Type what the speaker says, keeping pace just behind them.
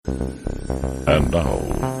And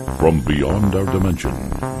now, from beyond our dimension,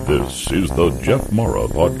 this is the Jeff Mara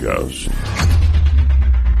Podcast.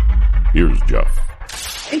 Here's Jeff.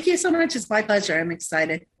 Thank you so much. It's my pleasure. I'm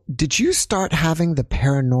excited. Did you start having the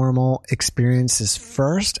paranormal experiences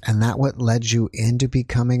first, and that what led you into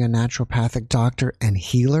becoming a naturopathic doctor and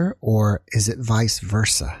healer, or is it vice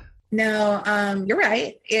versa? No, you're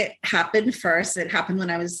right. It happened first. It happened when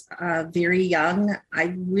I was very young.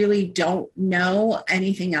 I really don't know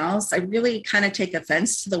anything else. I really kind of take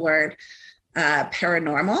offense to the word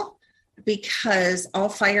paranormal, because all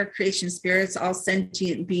fire creation spirits, all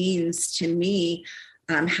sentient beings to me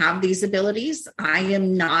have these abilities. I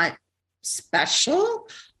am not special.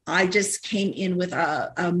 I just came in with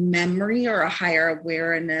a memory or a higher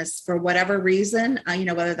awareness for whatever reason,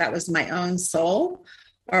 whether that was my own soul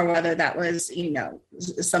or whether that was,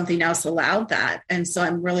 something else allowed that. And so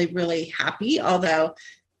I'm really, really happy, although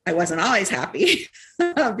I wasn't always happy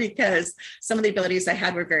because some of the abilities I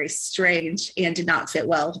had were very strange and did not fit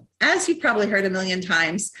well, as you probably heard a million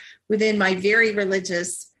times, within my very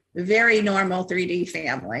religious, very normal 3D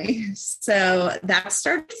family. So that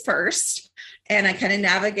started first. And I kind of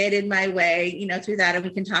navigated my way, through that. And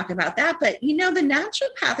we can talk about that. But, the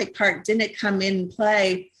naturopathic part didn't come in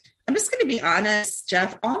play. I'm just going to be honest,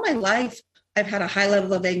 Jeff, all my life, I've had a high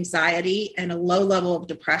level of anxiety and a low level of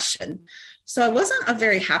depression. So I wasn't a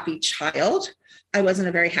very happy child. I wasn't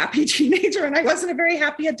a very happy teenager, and I wasn't a very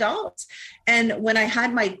happy adult. And when I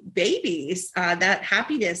had my babies, that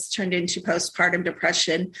happiness turned into postpartum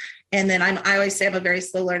depression. And then I always say I'm a very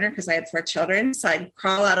slow learner because I had 4 children. So I'd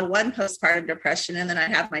crawl out of one postpartum depression, and then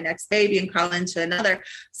I'd have my next baby and crawl into another.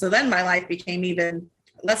 So then my life became even,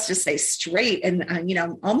 let's just say, straight and,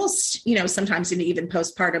 almost, sometimes even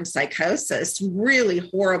postpartum psychosis, really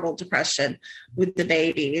horrible depression with the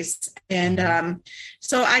babies. And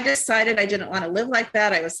so I decided I didn't want to live like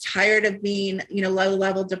that. I was tired of being, low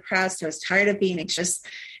level depressed. I was tired of being anxious.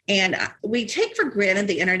 And we take for granted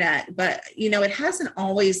the internet, but, it hasn't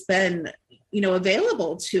always been,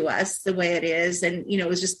 available to us the way it is. And, it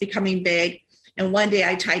was just becoming big. And one day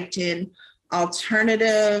I typed in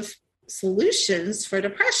alternative solutions for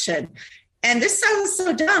depression. And this sounds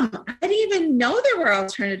so dumb. I didn't even know there were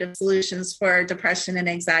alternative solutions for depression and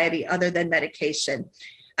anxiety other than medication.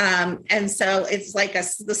 And so it's like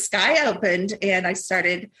the sky opened, and I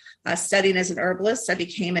started studying as an herbalist. I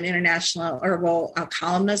became an international herbal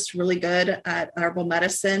columnist, really good at herbal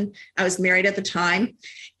medicine. I was married at the time,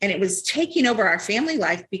 and it was taking over our family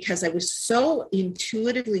life because I was so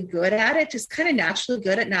intuitively good at it, just kind of naturally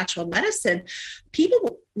good at natural medicine.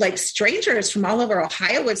 People, like strangers from all over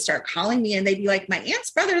Ohio, would start calling me, and they'd be like, my aunt's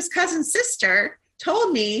brother's cousin's sister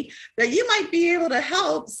told me that you might be able to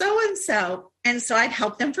help so-and-so. And so I'd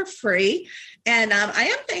help them for free. And I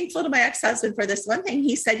am thankful to my ex-husband for this one thing.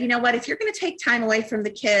 He said, you know what, if you're going to take time away from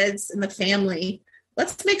the kids and the family,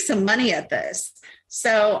 let's make some money at this.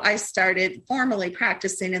 So I started formally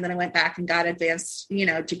practicing, and then I went back and got advanced,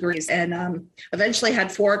 degrees, and eventually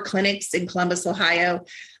had 4 clinics in Columbus, Ohio,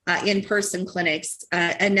 in-person clinics.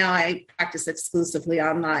 And now I practice exclusively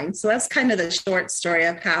online. So that's kind of the short story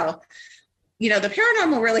of how, the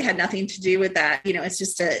paranormal really had nothing to do with that. It's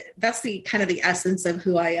just that's the kind of the essence of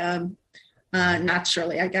who I am,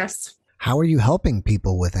 naturally, I guess. How are you helping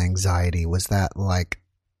people with anxiety? Was that like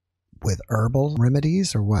with herbal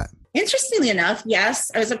remedies or what? Interestingly enough,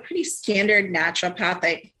 yes. I was a pretty standard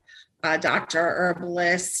naturopathic doctor,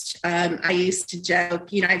 herbalist. I used to joke,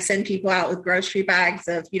 I'd send people out with grocery bags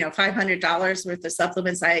of, $500 worth of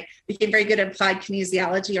supplements. I became very good at applied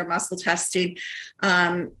kinesiology or muscle testing.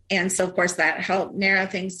 And so, of course, that helped narrow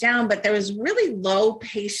things down. But there was really low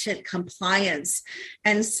patient compliance.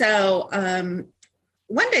 And so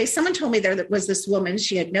one day someone told me there was this woman,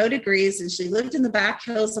 she had no degrees, and she lived in the back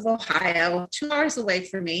hills of Ohio, 2 hours away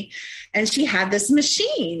from me. And she had this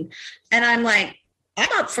machine. And I'm like, I'm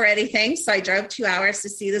up for anything. So I drove 2 hours to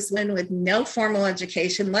see this woman with no formal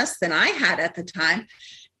education, less than I had at the time.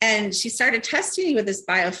 And she started testing me with this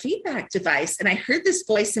biofeedback device. And I heard this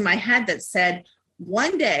voice in my head that said,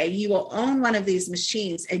 one day you will own one of these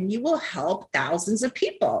machines and you will help thousands of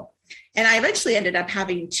people. And I eventually ended up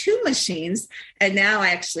having 2 machines. And now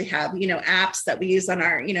I actually have, apps that we use on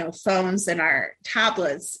our, phones and our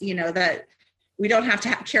tablets, that we don't have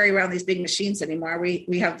to carry around these big machines anymore.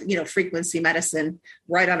 We have, frequency medicine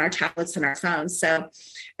right on our tablets and our phones. So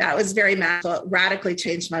that was very magical. It radically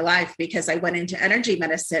changed my life because I went into energy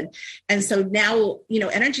medicine. And so now,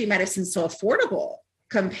 energy medicine is so affordable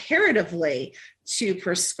comparatively to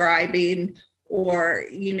prescribing or,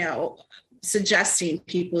 suggesting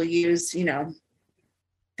people use,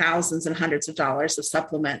 thousands and hundreds of dollars of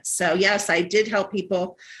supplements. So yes, I did help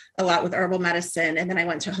people a lot with herbal medicine. And then I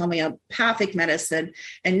went to homeopathic medicine.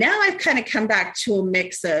 And now I've kind of come back to a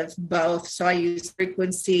mix of both. So I use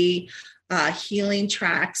frequency healing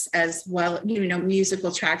tracks as well,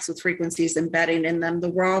 musical tracks with frequencies embedding in them,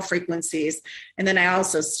 the raw frequencies. And then I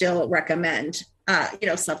also still recommend,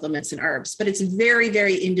 supplements and herbs, but it's very,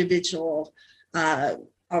 very individual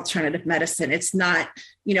alternative medicine. It's not,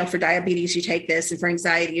 for diabetes, you take this, and for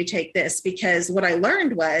anxiety, you take this, because what I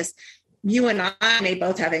learned was you and I may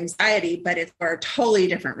both have anxiety, but it's for totally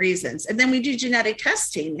different reasons. And then we do genetic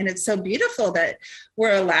testing, and it's so beautiful that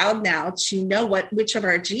we're allowed now to know which of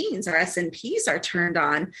our genes, our SNPs, are turned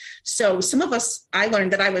on. So some of us, I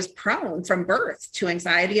learned that I was prone from birth to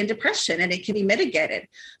anxiety and depression, and it can be mitigated.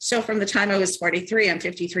 So from the time I was 43, I'm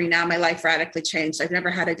 53 now, my life radically changed. I've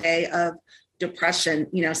never had a day of depression,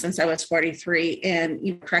 since I was 43,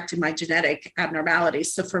 and corrected my genetic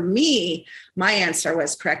abnormalities. So for me, my answer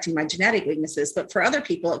was correcting my genetic weaknesses. But for other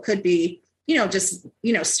people, it could be, just,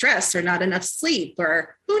 stress or not enough sleep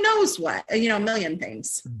or who knows what, a million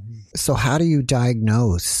things. So how do you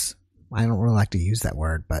diagnose? I don't really like to use that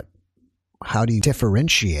word, but how do you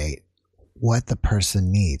differentiate what the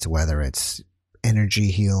person needs, whether it's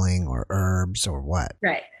energy healing or herbs or what?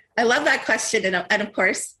 Right. I love that question. And of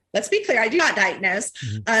course, let's be clear, I do not diagnose.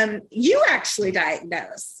 You actually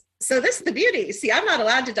diagnose. So this is the beauty. See, I'm not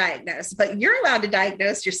allowed to diagnose, but you're allowed to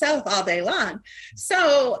diagnose yourself all day long.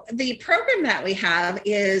 So the program that we have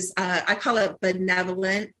is, I call it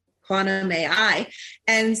Benevolent Quantum AI.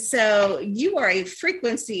 And so you are a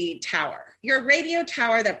frequency tower. You're a radio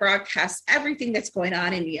tower that broadcasts everything that's going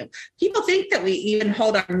on in you. People think that we even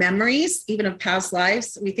hold our memories, even of past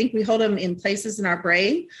lives. We think we hold them in places in our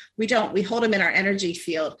brain. We don't. We hold them in our energy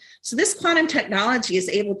field. So this quantum technology is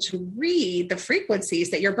able to read the frequencies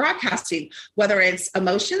that you're broadcasting, whether it's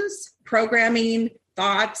emotions, programming,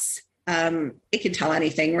 thoughts. It can tell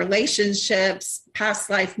anything, relationships, past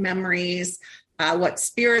life memories, what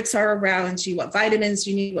spirits are around you, what vitamins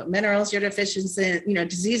you need, what minerals you're deficient in,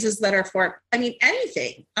 diseases that are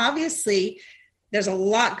anything. Obviously, there's a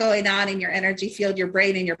lot going on in your energy field, your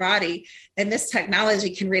brain, and your body, and this technology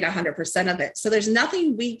can read 100% of it. So there's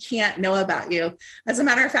nothing we can't know about you. As a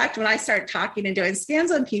matter of fact, when I start talking and doing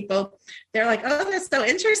scans on people, they're like, oh, that's so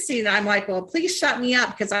interesting. And I'm like, well, please shut me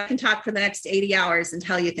up, because I can talk for the next 80 hours and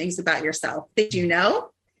tell you things about yourself. Did you know?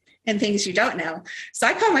 And things you don't know. So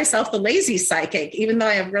I call myself the lazy psychic, even though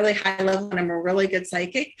I have really high level and I'm a really good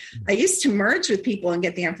psychic. I used to merge with people and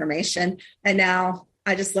get the information. And now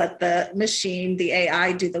I just let the machine, the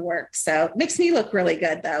AI, do the work. So it makes me look really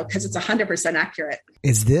good, though, because it's 100% accurate.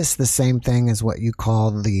 is this the same thing as what you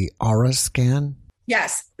call the aura scan?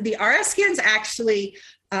 Yes. The aura scan's actually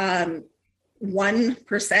 1%,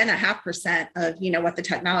 0.5% of, what the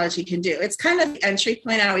technology can do. It's kind of the entry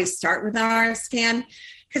point. I always start with an aura scan,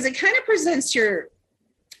 because it kind of presents your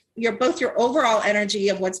both your overall energy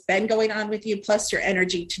of what's been going on with you, plus your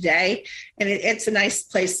energy today. And it's a nice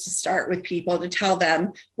place to start with people, to tell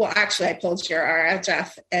them, well, actually, I pulled your aura,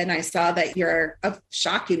 Jeff, and I saw that you're,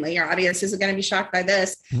 shockingly, your audience isn't going to be shocked by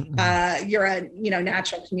this. You're a,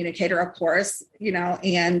 natural communicator, of course,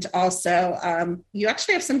 and also you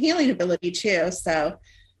actually have some healing ability too. So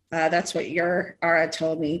that's what your aura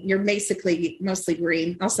told me. You're basically mostly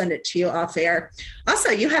green. I'll send it to you off air. Also,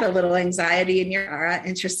 you had a little anxiety in your aura,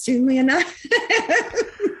 interestingly enough.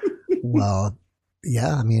 Well,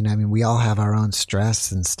 yeah. I mean, we all have our own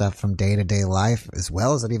stress and stuff from day to day life, as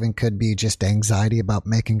well as it even could be just anxiety about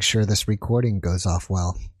making sure this recording goes off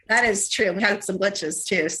well. That is true. We had some glitches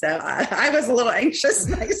too. So I was a little anxious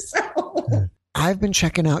myself. I've been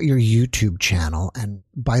checking out your YouTube channel. And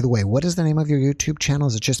by the way, what is the name of your YouTube channel?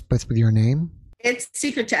 Is it just with your name? It's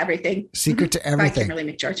Secret to Everything. Secret to Everything. By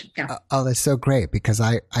Kimberly McGeorge. Yeah. Oh, that's so great, because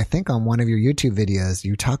I think on one of your YouTube videos,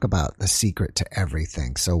 you talk about the secret to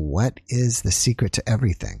everything. So what is the secret to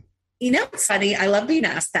everything? It's funny. I love being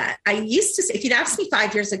asked that. I used to say, if you'd asked me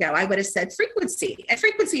 5 years ago, I would have said frequency. And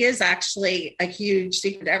frequency is actually a huge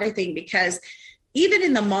secret to everything, because even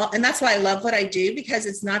in and that's why I love what I do, because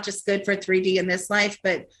it's not just good for 3D in this life,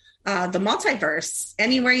 but the multiverse,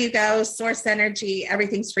 anywhere you go, source energy,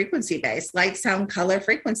 everything's frequency based, light, sound, color,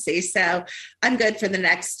 frequency. So I'm good for the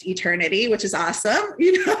next eternity, which is awesome,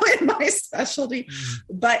 in my specialty.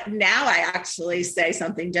 But now I actually say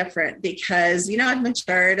something different, because, I've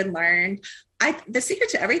matured and learned. the secret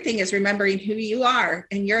to everything is remembering who you are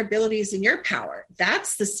and your abilities and your power.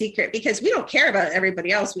 That's the secret, because we don't care about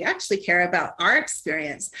everybody else. We actually care about our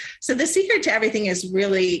experience. So the secret to everything is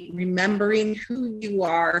really remembering who you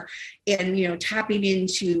are and, tapping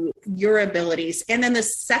into your abilities. And then the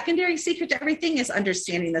secondary secret to everything is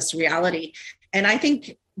understanding this reality. And I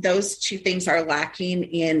think those two things are lacking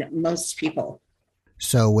in most people.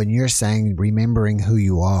 So when you're saying remembering who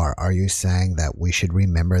you are you saying that we should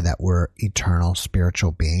remember that we're eternal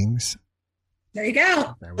spiritual beings? There you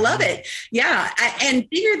go. Love it. Yeah. And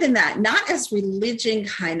bigger than that, not as religion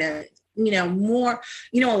kind of, more,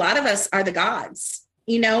 a lot of us are the gods.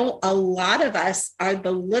 A lot of us are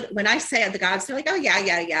when I say the gods, they're like, oh, yeah.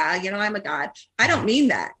 I'm a god. I don't mean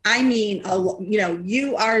that. I mean,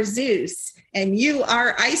 you are Zeus and you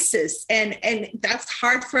are Isis. And that's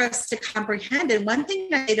hard for us to comprehend. And one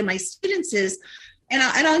thing I say to my students is, and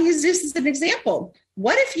I'll use Zeus as an example.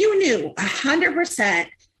 What if you knew 100%,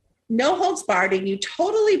 no holds barred, and you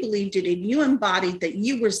totally believed it, and you embodied that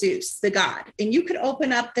you were Zeus, the god, and you could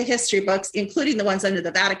open up the history books, including the ones under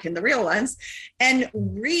the Vatican, the real ones, and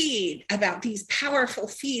read about these powerful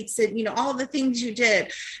feats and, all the things you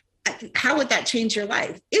did? How would that change your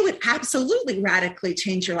life? It would absolutely radically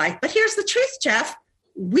change your life. But here's the truth, Jeff.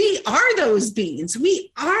 We are those beings.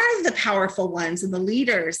 We are the powerful ones and the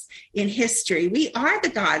leaders in history. We are the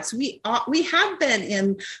gods. We have been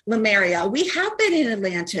in Lemuria. We have been in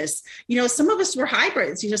Atlantis. Some of us were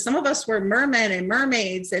hybrids. Some of us were mermen and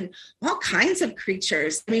mermaids and all kinds of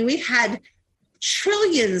creatures. I mean, we had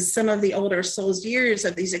trillions, some of the older souls, years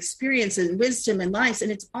of these experiences and wisdom and lives,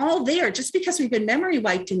 and it's all there. Just because we've been memory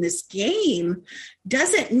wiped in this game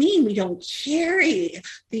doesn't mean we don't carry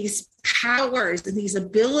these powers and these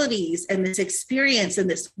abilities and this experience and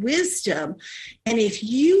this wisdom. And if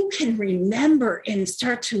you can remember and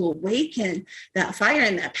start to awaken that fire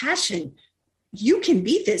and that passion, you can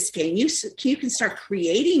beat this game. You can start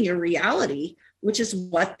creating your reality, which is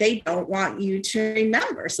what they don't want you to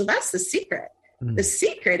remember. So that's the secret. The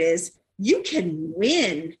secret is you can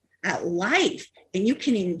win at life and you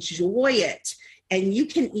can enjoy it. And you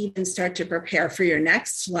can even start to prepare for your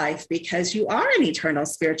next life because you are an eternal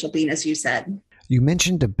spiritual being, as you said. You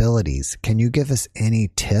mentioned abilities. Can you give us any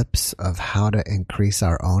tips of how to increase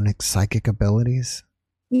our own psychic abilities?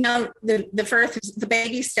 The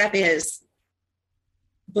baby step is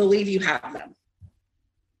believe you have them.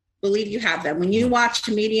 Believe you have them. When you watch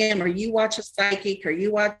a medium or you watch a psychic or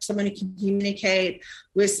you watch someone who can communicate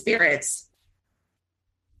with spirits,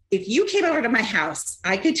 if you came over to my house,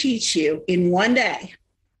 I could teach you in one day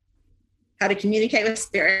how to communicate with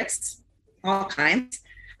spirits, all kinds.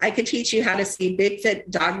 I could teach you how to see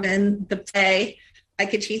Bigfoot, Dogman, the Fae. I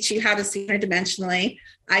could teach you how to see interdimensionally.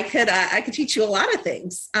 I could teach you a lot of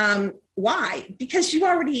things. Why? Because you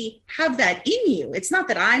already have that in you. It's not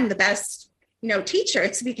that I'm the best teacher.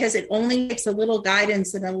 It's because it only takes a little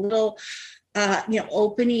guidance and a little,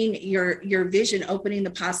 opening your vision, opening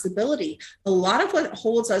the possibility. A lot of what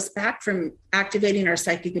holds us back from activating our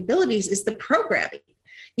psychic abilities is the programming,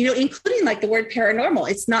 including like the word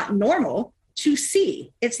paranormal. It's not normal to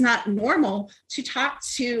see. It's not normal to talk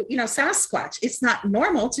to, Sasquatch. It's not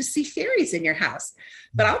normal to see fairies in your house.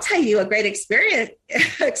 But I'll tell you a great experiment,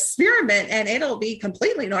 and it'll be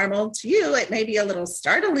completely normal to you. It may be a little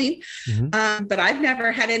startling, but I've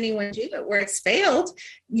never had anyone do it where it's failed.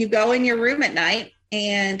 You go in your room at night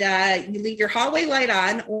and you leave your hallway light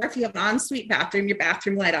on, or if you have an ensuite bathroom, your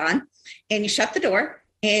bathroom light on, and you shut the door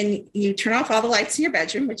and you turn off all the lights in your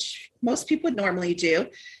bedroom, which most people would normally do.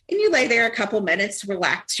 And you lay there a couple minutes,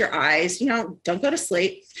 relax your eyes, don't go to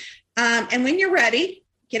sleep. And when you're ready,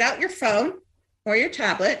 get out your phone or your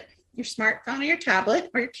tablet, your smartphone or your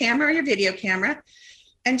tablet or your camera or your video camera,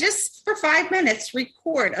 and just for 5 minutes,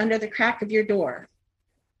 record under the crack of your door.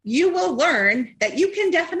 You will learn that you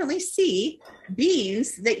can definitely see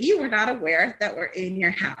beings that you were not aware that were in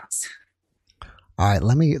your house. All right,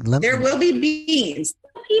 there will be beings,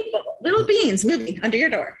 little beings moving under your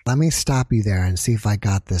door. Let me stop you there and see if I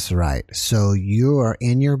got this right. So you are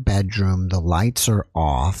in your bedroom, the lights are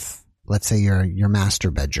off. Let's say your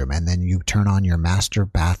master bedroom, and then you turn on your master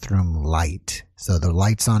bathroom light. So the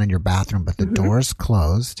light's on in your bathroom, but the door's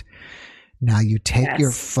closed. Now you take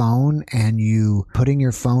your phone and you putting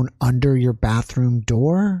your phone under your bathroom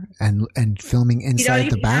door and filming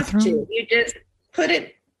inside the bathroom? You just put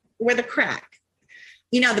it where the crack.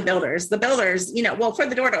 The builders, for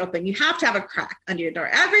the door to open, you have to have a crack under your door.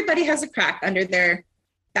 Everybody has a crack under their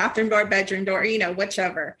bathroom door, bedroom door,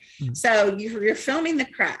 whichever. So you're filming the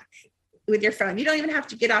crack. with your phone. You don't even have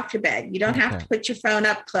to get off your bed. You don't have to put your phone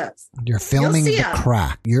up close. You're filming the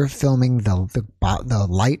crack. You're filming the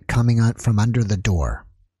light coming out from under the door.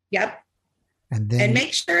 Yep. And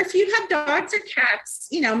make sure if you have dogs or cats,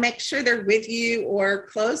 make sure they're with you or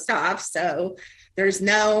closed off. So there's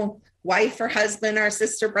no wife or husband or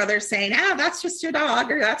sister, brother saying, that's just your dog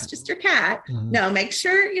or that's just your cat. Mm-hmm. No, make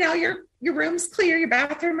sure, your room's clear, your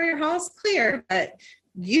bathroom or your hall's clear, but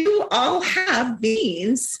you all have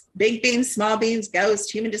beings, big beings, small beings,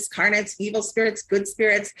 ghosts, human discarnates, evil spirits, good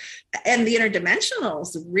spirits, and the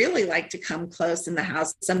interdimensionals really like to come close in the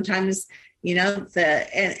house. Sometimes, and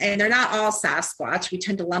they're not all Sasquatch. We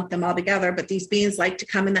tend to lump them all together, but these beings like to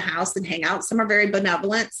come in the house and hang out. Some are very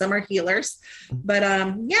benevolent, some are healers. But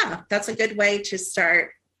that's a good way to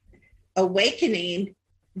start awakening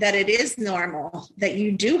that it is normal, that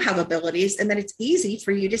you do have abilities and that it's easy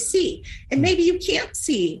for you to see. And maybe you can't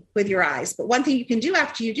see with your eyes, but one thing you can do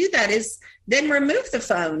after you do that is then remove the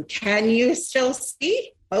phone. Can you still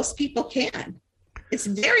see? Most people can. It's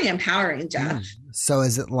very empowering, Jeff. So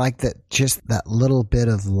is it like that just that little bit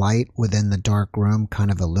of light within the dark room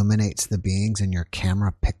kind of illuminates the beings and your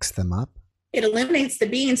camera picks them up? It eliminates the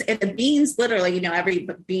beings, and the beings literally, every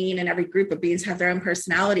being and every group of beings have their own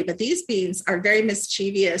personality, but these beings are very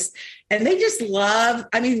mischievous and they just love,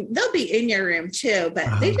 they'll be in your room too,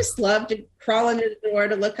 but they just love to crawl under the door,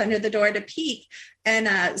 to look under the door, to peek.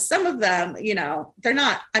 And some of them, they're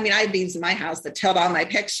not, I have beings in my house that tilt all my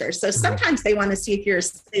pictures. So sometimes they want to see if you're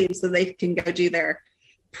asleep so they can go do their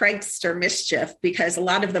pranks or mischief, because a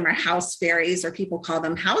lot of them are house fairies, or people call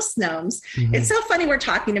them house gnomes. Mm-hmm. It's so funny we're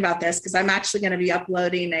talking about this because I'm actually going to be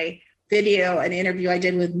uploading an interview I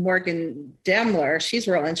did with Morgan Demler. She's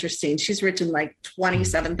real interesting. She's written like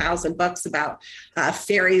 27,000 books about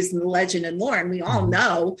fairies and legend and lore. And we all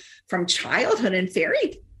know from childhood and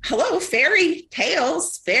fairy tales.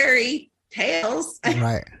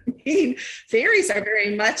 Right. Fairies are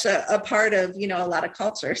very much a part of, a lot of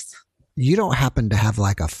cultures. You don't happen to have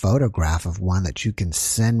like a photograph of one that you can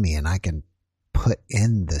send me and I can put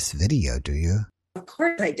in this video, do you? Of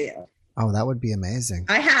course I do. Oh, that would be amazing.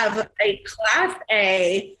 I have a Class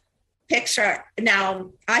A picture.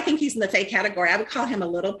 Now, I think he's in the fake category. I would call him a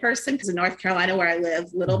little person because in North Carolina where I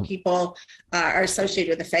live, little people are associated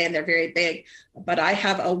with the Fae and they're very big. But I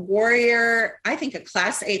have a warrior, I think a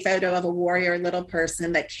Class A photo of a warrior little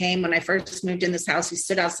person that came when I first moved in this house. He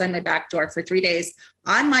stood outside my back door for 3 days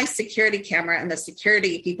on my security camera, and the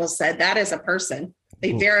security people said, that is a person.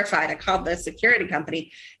 They verified. I called the security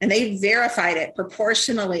company and they verified it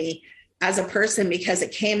proportionally as a person because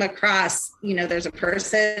it came across, there's a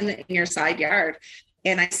person in your side yard.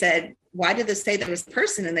 And I said, why did this say that it was a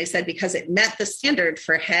person? And they said, because it met the standard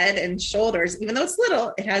for head and shoulders. Even though it's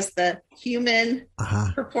little, it has the human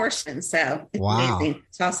proportion. So it's amazing.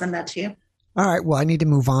 So I'll send that to you. All right. Well, I need to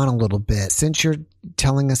move on a little bit. Since you're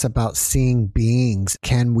telling us about seeing beings,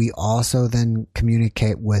 can we also then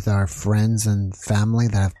communicate with our friends and family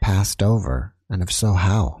that have passed over? And if so,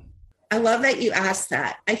 how? I love that you asked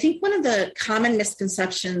that. I think one of the common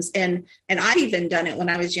misconceptions, and I've even done it when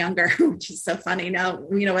I was younger, which is so funny now,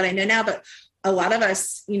 what I know now, but a lot of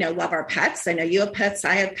us, love our pets. I know you have pets,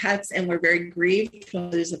 I have pets, and we're very grieved when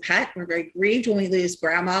we lose a pet. We're very grieved when we lose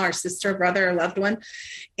grandma or sister, brother, or loved one.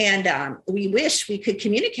 And we wish we could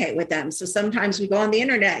communicate with them. So sometimes we go on the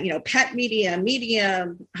internet, pet medium,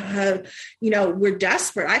 we're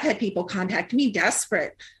desperate. I've had people contact me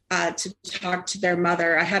desperate to talk to their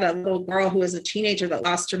mother. I had a little girl who was a teenager that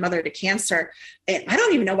lost her mother to cancer. And I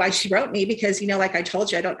don't even know why she wrote me because, like I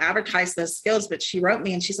told you, I don't advertise those skills, but she wrote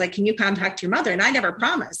me and she's like, can you contact your mother? And I never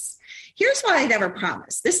promise. Here's why I never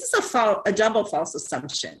promise. This is a double false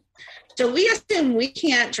assumption. So we assume we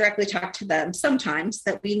can't directly talk to them sometimes,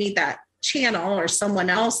 that we need that channel or someone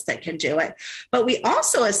else that can do it. But we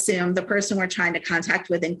also assume the person we're trying to contact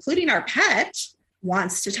with, including our pet,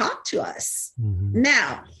 wants to talk to us. Mm-hmm.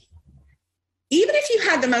 Now, even if you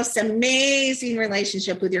had the most amazing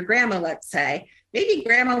relationship with your grandma, let's say, maybe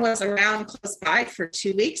grandma was around close by for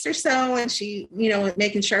 2 weeks or so, and she,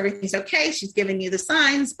 making sure everything's okay. She's giving you the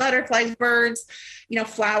signs, butterflies, birds,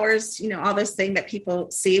 flowers, all those things that people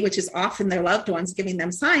see, which is often their loved ones giving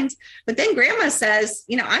them signs. But then grandma says,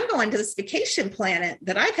 I'm going to this vacation planet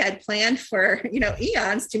that I've had planned for,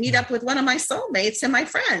 eons to meet up with one of my soulmates and my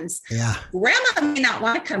friends. Yeah. Grandma may not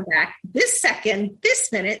want to come back this second, this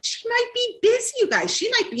minute. She might be busy, you guys. She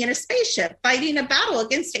might be in a spaceship fighting a battle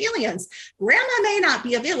against aliens. Grandma may not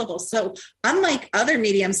be available. So unlike other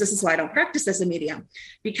mediums, this is why I don't practice as a medium,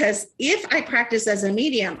 because if I practice as a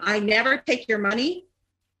medium, I never take your money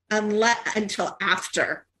until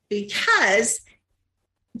after, because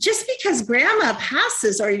just because grandma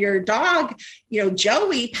passes or your dog,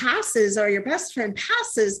 Joey passes or your best friend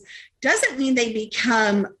passes, doesn't mean they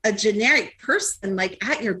become a generic person, like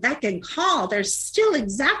at your beck and call. They're still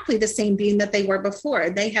exactly the same being that they were before.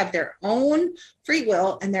 They have their own free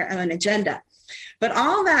will and their own agenda. But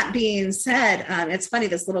all that being said, it's funny,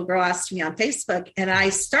 this little girl asked me on Facebook and I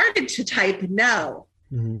started to type no.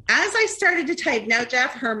 Mm-hmm. As I started to type no,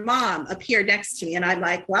 Jeff, her mom appeared next to me and I'm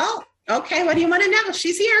like, well, okay, what do you want to know?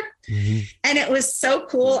 She's here. Mm-hmm. And it was so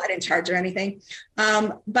cool. I didn't charge her anything.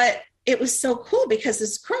 But it was so cool because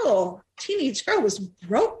this teenage girl was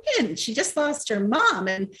broken. She just lost her mom.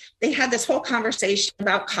 And they had this whole conversation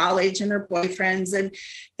about college and her boyfriends. And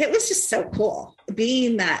it was just so cool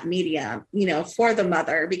being that medium, for the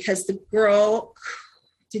mother, because the girl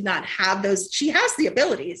did not have those. She has the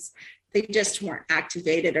abilities. They just weren't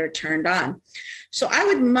activated or turned on. So I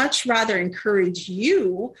would much rather encourage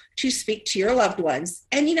you to speak to your loved ones.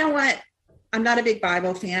 And you know what? I'm not a big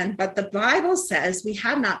Bible fan, but the Bible says we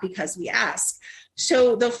have not because we ask.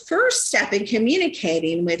 So the first step in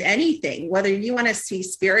communicating with anything, whether you want to see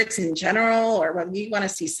spirits in general, or whether you want to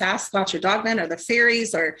see Sasquatch or Dogman or the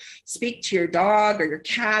fairies, or speak to your dog or your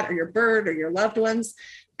cat or your bird or your loved ones,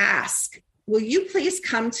 ask, will you please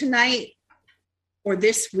come tonight? Or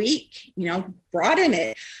this week, broaden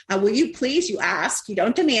it. Will you please, you ask, you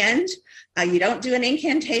don't demand, you don't do an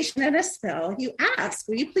incantation and a spell, you ask,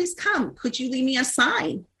 will you please come? Could you leave me a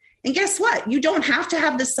sign? And guess what? You don't have to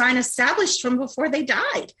have the sign established from before they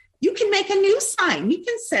died. You can make a new sign. You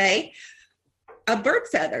can say, a bird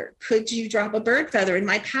feather. Could you drop a bird feather in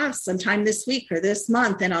my path sometime this week or this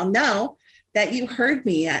month? And I'll know that you heard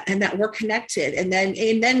me and that we're connected. And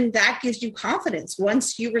then that gives you confidence.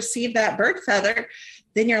 Once you receive that bird feather,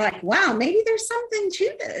 then you're like, wow, maybe there's something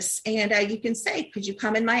to this. And you can say, could you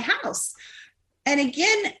come in my house? And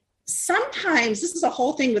again, sometimes this is a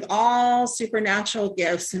whole thing with all supernatural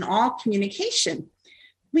gifts and all communication.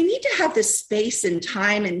 We need to have this space and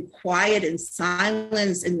time and quiet and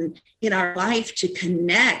silence in our life to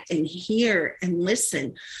connect and hear and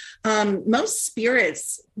listen. Most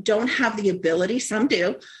spirits don't have the ability, some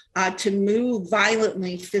do, to move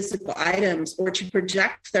violently physical items or to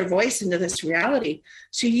project their voice into this reality.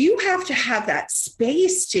 So you have to have that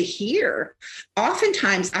space to hear.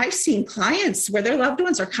 Oftentimes I've seen clients where their loved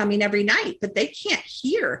ones are coming every night, but they can't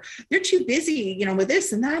hear. They're too busy, with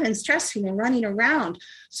this and that and stressing and running around.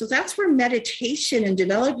 So that's where meditation and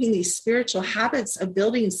developing these spiritual habits of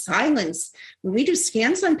building silence. When we do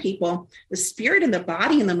scans on people, the spirit and the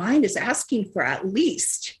body and the mind is asking for at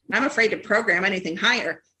least, I'm afraid to program anything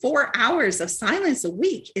higher, 4 hours of silence a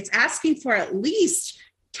week. It's asking for at least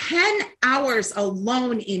 10 hours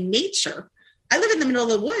alone in nature. I live in the middle of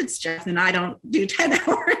the woods, Jeff, and I don't do 10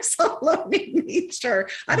 hours alone in nature.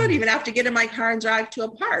 I don't even have to get in my car and drive to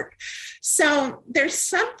a park. So there's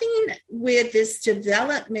something with this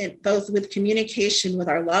development, both with communication with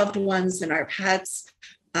our loved ones and our pets.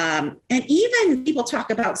 And even people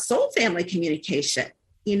talk about soul family communication.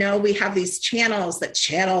 We have these channels that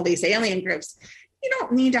channel these alien groups. You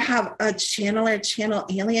don't need to have a channeler channel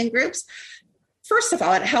alien groups. First of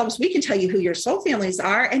all, it helps. We can tell you who your soul families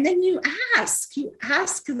are. And then you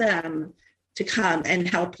ask them to come and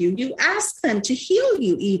help you. You ask them to heal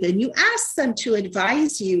you even. You ask them to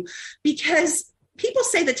advise you, because people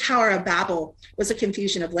say the Tower of Babel was a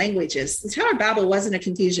confusion of languages. The Tower of Babel wasn't a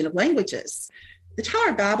confusion of languages. The Tower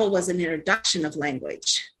of Babel was an introduction of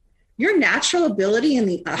language. Your natural ability in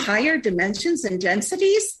the higher dimensions and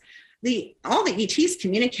densities, all the ETs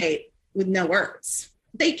communicate with no words.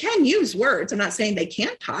 They can use words. I'm not saying they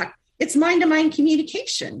can't talk. It's mind-to-mind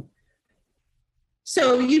communication.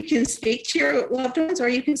 So you can speak to your loved ones, or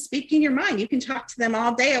you can speak in your mind. You can talk to them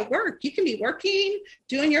all day at work. You can be working,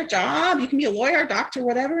 doing your job. You can be a lawyer, doctor,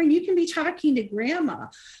 whatever, and you can be talking to grandma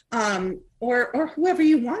or whoever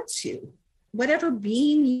you want to, whatever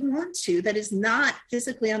being you want to that is not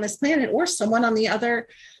physically on this planet, or someone on the other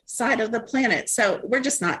side of the planet. So we're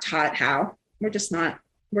just not taught how. We're just not.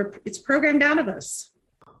 It's programmed out of us.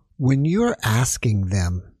 When you're asking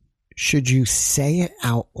them, should you say it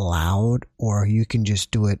out loud, or you can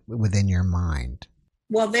just do it within your mind?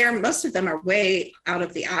 Well, most of them are way out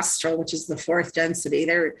of the astral, which is the fourth density.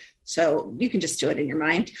 So you can just do it in your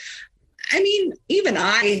mind. I mean, even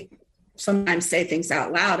I sometimes say things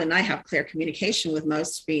out loud, and I have clear communication with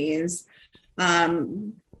most beings.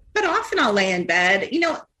 But often I'll lay in bed.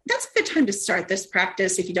 That's a good time to start this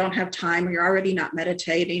practice if you don't have time or you're already not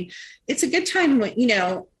meditating. It's a good time when,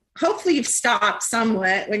 hopefully you've stopped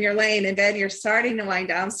somewhat when you're laying in bed, you're starting to wind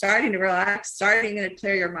down, starting to relax, starting to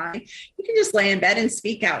clear your mind. You can just lay in bed and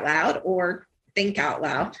speak out loud or think out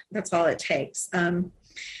loud. That's all it takes.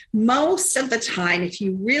 most of the time, if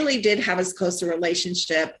you really did have as close a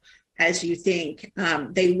relationship as you think,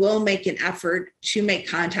 they will make an effort to make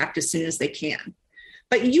contact as soon as they can.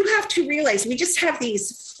 But you have to realize we just have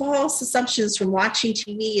these false assumptions from watching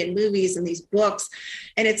TV and movies and these books,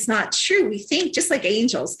 and it's not true. We think just like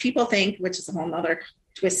angels. People think, which is a whole other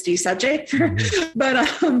twisty subject, but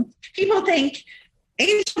people think,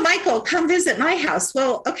 Angel Michael, come visit my house.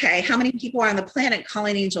 Well, okay, how many people are on the planet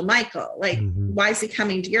calling Angel Michael? Like, why is he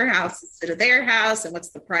coming to your house instead of their house? And what's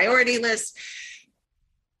the priority list?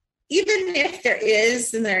 Even if there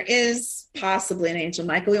is, and there is possibly an Angel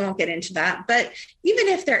Michael, we won't get into that. But even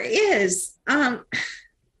if there is,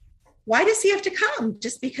 why does he have to come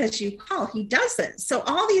just because you call? He doesn't. So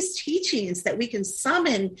all these teachings that we can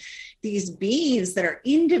summon these beings that are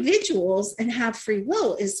individuals and have free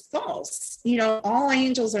will is false. You know, all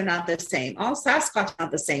angels are not the same. All Sasquatch are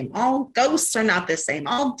not the same. All ghosts are not the same.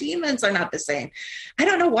 All demons are not the same. I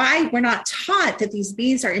don't know why we're not taught that these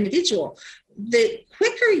beings are individual. The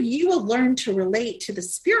quicker you will learn to relate to the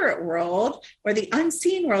spirit world or the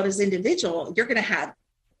unseen world as individual, you're going to have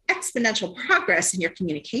exponential progress in your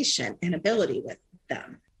communication and ability with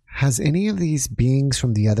them. Has any of these beings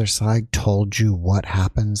from the other side told you what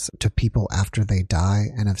happens to people after they die?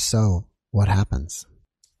 And if so, what happens?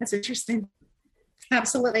 That's interesting.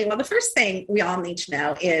 Absolutely. Well, the first thing we all need to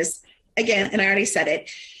know is, again, and I already said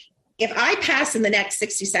it, if I pass in the next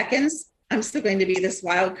 60 seconds, I'm still going to be this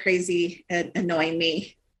wild, crazy, and annoying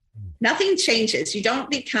me. Nothing changes. You don't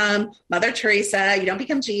become Mother Teresa. You don't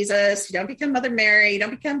become Jesus. You don't become Mother Mary. You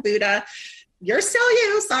don't become Buddha. You're still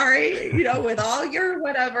you, sorry, you know, with all your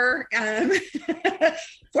whatever.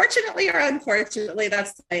 Fortunately or unfortunately,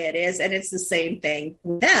 that's the way it is. And it's the same thing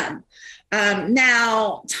with them.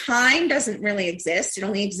 Now, time doesn't really exist. It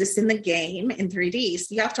only exists in the game in 3D.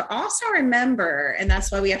 So you have to also remember, and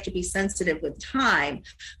that's why we have to be sensitive with time.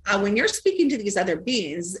 When you're speaking to these other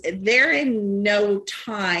beings, they're in no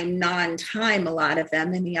time, non-time, a lot of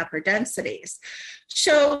them in the upper densities.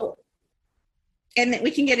 So, and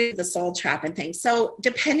we can get into the soul trap and things. So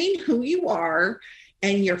depending who you are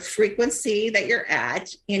and your frequency that you're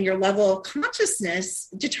at and your level of consciousness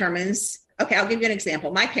determines, okay, I'll give you an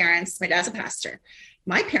example. My dad's a pastor.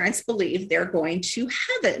 My parents believe they're going to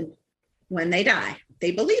heaven when they die.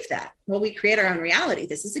 They believe that. Well, we create our own reality.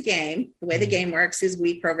 This is a game. The way the game works is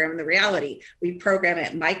we program the reality. We program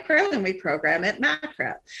it micro and we program it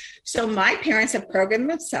macro. So my parents have programmed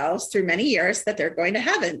themselves through many years that they're going to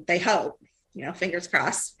heaven. They hope. You know, fingers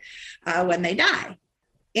crossed, when they die.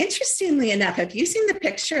 Interestingly enough, have you seen the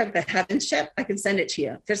picture of the heaven ship? I can send it to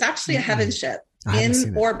you. There's actually a heaven ship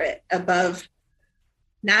in orbit above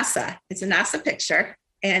NASA. It's a NASA picture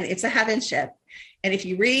and it's a heaven ship. And if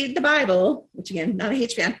you read the Bible, which again, not a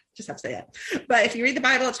huge fan, just have to say that. But if you read the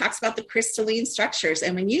Bible, it talks about the crystalline structures.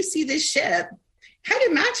 And when you see this ship, kind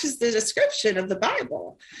of matches the description of the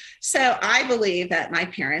Bible. So I believe that my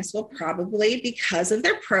parents will probably, because of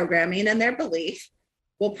their programming and their belief,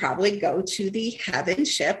 will probably go to the heaven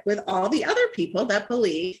ship with all the other people that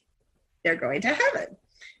believe they're going to heaven.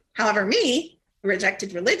 However, me,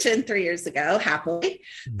 rejected religion 3 years ago, happily,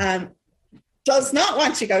 does not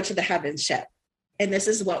want to go to the heaven ship. And this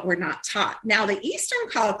is what we're not taught. Now, the Eastern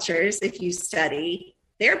cultures, if you study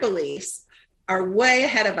their beliefs, are way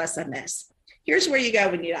ahead of us on this. Here's where you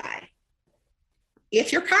go when you die.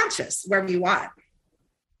 If you're conscious, wherever you want.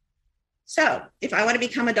 So if I want to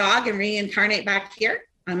become a dog and reincarnate back here,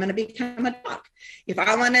 I'm going to become a dog. If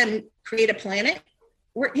I want to create a planet,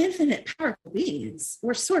 we're infinite powerful beings.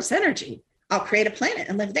 We're source energy. I'll create a planet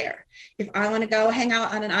and live there. If I want to go hang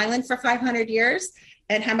out on an island for 500 years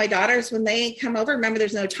and have my daughters, when they come over, remember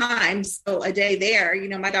there's no time. So a day there, you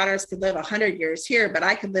know, my daughters could live 100 years here, but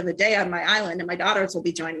I could live a day on my island and my daughters will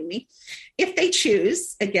be joining me. If they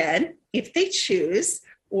choose, again,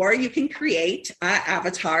 or you can create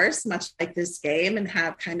avatars, much like this game, and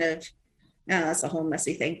have kind of, that's a whole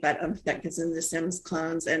messy thing, but that gets into Sims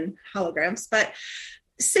clones and holograms. But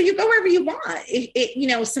so you go wherever you want. You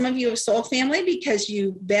know, some of you have soul family because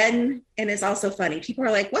you've been, and it's also funny. People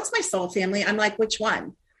are like, what's my soul family? I'm like, which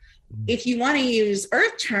one? If you want to use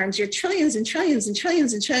earth terms, you're trillions and trillions and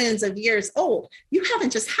trillions and trillions of years old. You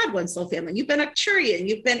haven't just had one soul family. You've been Arcturian,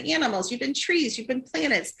 you've been animals, you've been trees, you've been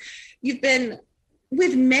planets, you've been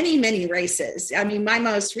with many, many races. I mean, my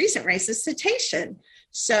most recent race is cetacean.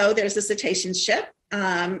 So there's a cetacean ship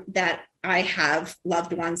that I have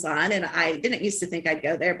loved ones on, and I didn't used to think I'd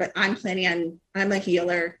go there, but I'm a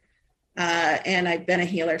healer, and I've been a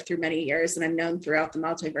healer through many years, and I'm known throughout the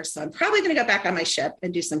multiverse. So I'm probably going to go back on my ship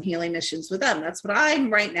and do some healing missions with them. That's what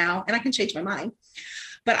I'm right now, and I can change my mind.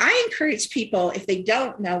 But I encourage people, if they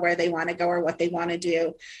don't know where they want to go or what they want to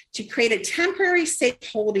do, to create a temporary safe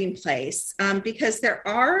holding place, because there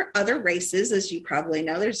are other races, as you probably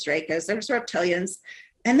know. There's Dracos, there's reptilians,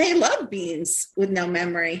 and they love beings with no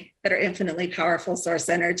memory that are infinitely powerful source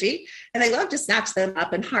energy. And they love to snatch them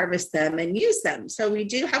up and harvest them and use them. So we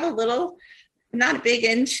do have a little, not big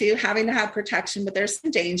into having to have protection, but there's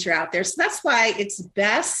some danger out there. So that's why it's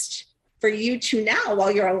best for you to now,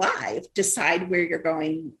 while you're alive, decide where you're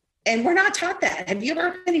going. And we're not taught that. Have you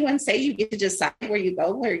ever heard anyone say you get to decide where you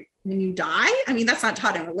go when you die? I mean, that's not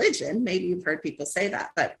taught in religion. Maybe you've heard people say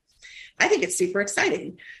that, but I think it's super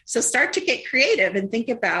exciting. So start to get creative and think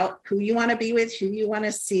about who you want to be with, who you want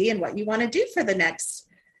to see, and what you want to do for the next.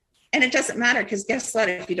 And it doesn't matter, because guess what?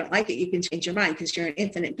 If you don't like it, you can change your mind, because you're an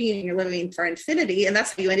infinite being. You're living for infinity. And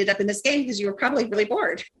that's how you ended up in this game, because you were probably really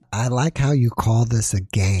bored. I like how you call this a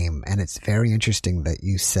game. And it's very interesting that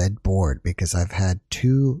you said bored, because I've had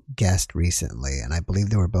 2 guests recently, and I believe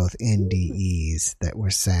they were both NDEs, that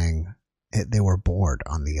were saying they were bored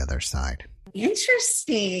on the other side.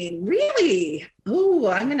 Interesting. Really? Oh,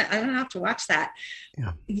 I'm gonna have to watch that.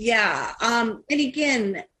 Yeah. And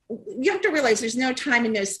again, you have to realize there's no time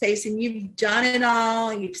and no space, and you've done it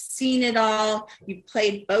all. You've seen it all. You've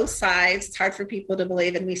played both sides. It's hard for people to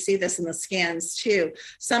believe. And we see this in the scans too.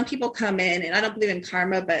 Some people come in, and I don't believe in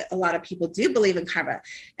karma, but a lot of people do believe in karma.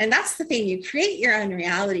 And that's the thing. You create your own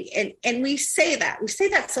reality. And we say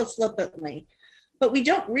that so flippantly, but we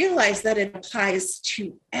don't realize that it applies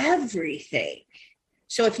to everything.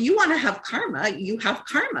 So if you want to have karma, you have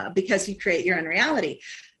karma, because you create your own reality.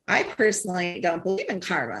 I personally don't believe in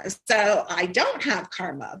karma. So I don't have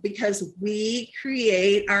karma, because we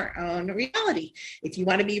create our own reality. If you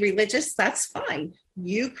want to be religious, that's fine.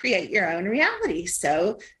 You create your own reality.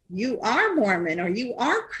 So you are Mormon, or you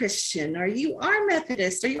are Christian, or you are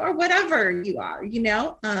Methodist, or you are whatever you are, you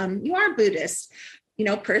are Buddhist.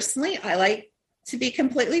 Personally, I like to be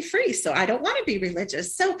completely free. So I don't want to be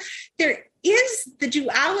religious. So there is the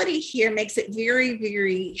duality here, makes it very,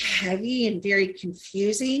 very heavy and very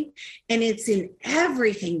confusing. And it's in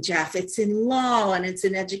everything, Jeff. It's in law, and it's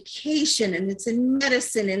in education, and it's in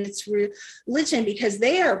medicine, and it's religion, because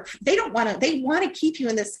they want to keep you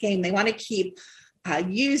in this game. They want to keep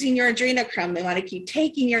using your adrenochrome. They want to keep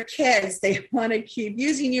taking your kids. They want to keep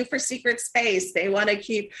using you for secret space. They want to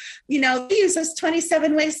keep, they use us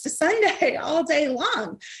 27 ways to Sunday all day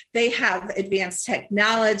long. They have advanced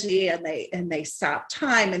technology, and they stop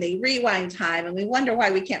time, and they rewind time. And we wonder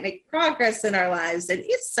why we can't make progress in our lives. And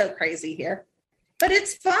it's so crazy here, but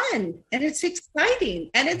it's fun, and it's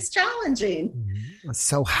exciting, and it's challenging.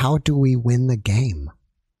 So how do we win the game?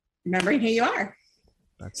 Remembering who you are.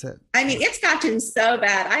 That's it. I mean, it's gotten so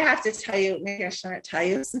bad. I have to tell you, maybe I shouldn't tell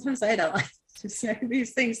you. Sometimes I don't like to say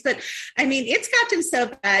these things, but I mean, it's gotten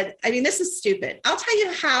so bad. I mean, this is stupid. I'll tell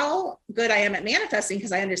you how good I am at manifesting,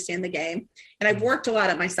 because I understand the game, and I've worked a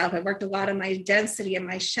lot on myself. I've worked a lot on my density and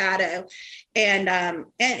my shadow, and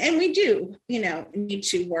we do, need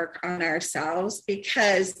to work on ourselves,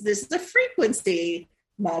 because this is a frequency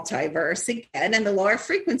multiverse again, and the lower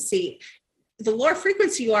frequency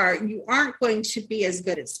you aren't going to be as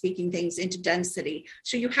good at speaking things into density.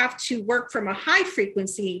 So you have to work from a high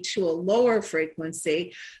frequency to a lower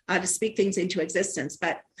frequency to speak things into existence.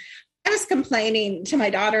 But I was complaining to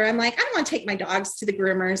my daughter. I'm like, I don't want to take my dogs to the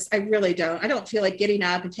groomers. I really don't. I don't feel like getting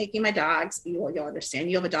up and taking my dogs. You'll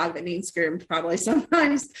understand. You have a dog that needs groomed probably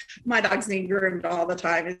sometimes. My dogs need groomed all the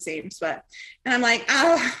time, it seems. And I'm like,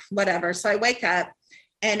 whatever. So I wake up,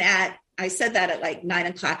 and I said that at like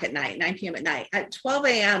 9 p.m. at night. At 12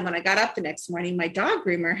 a.m., when I got up the next morning, my dog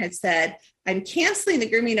groomer had said, I'm canceling the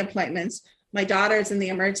grooming appointments. My daughter's in the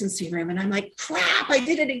emergency room. And I'm like, crap, I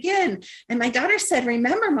did it again. And my daughter said,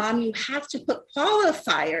 remember, Mom, you have to put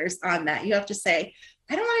qualifiers on that. You have to say,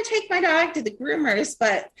 I don't want to take my dog to the groomers,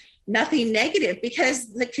 but nothing negative,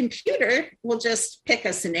 because the computer will just pick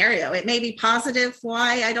a scenario. It may be positive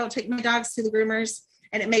why I don't take my dogs to the groomers,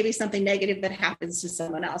 and it may be something negative that happens to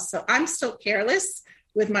someone else. So I'm still careless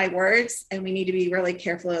with my words, and we need to be really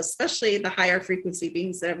careful, especially the higher frequency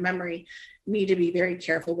beings that have memory need to be very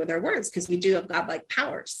careful with their words, because we do have godlike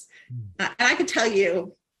powers. And I can tell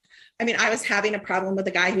you, I mean, I was having a problem with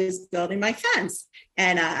the guy who was building my fence,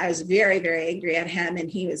 and I was very, very angry at him, and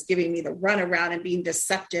he was giving me the runaround and being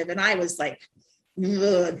deceptive. And I was like,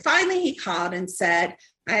 ugh. Finally, he called and said,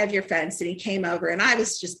 I have your fence. And he came over, and I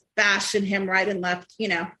was just bashing him right and left,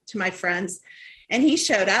 to my friends. And he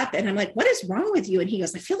showed up, and I'm like, what is wrong with you? And he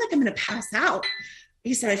goes, I feel like I'm going to pass out.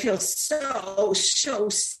 He said, I feel so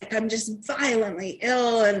sick. I'm just violently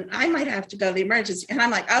ill, and I might have to go to the emergency. And I'm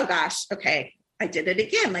like, oh gosh, okay. I did it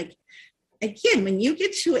again. Like, again, when you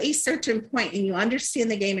get to a certain point and you understand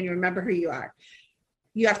the game and you remember who you are,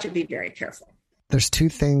 you have to be very careful. There's two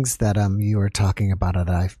things that you were talking about that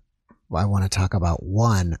I want to talk about.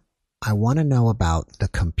 One, I want to know about the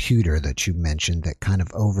computer that you mentioned that kind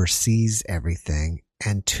of oversees everything.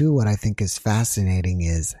 And two, what I think is fascinating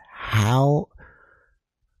is how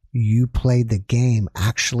you play the game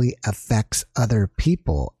actually affects other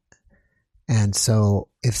people. And so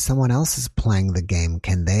if someone else is playing the game,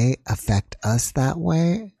 can they affect us that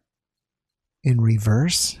way in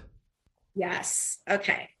reverse? Yes.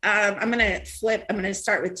 Okay. I'm going to flip. I'm going to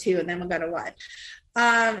start with two and then we'll go to one.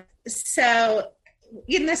 So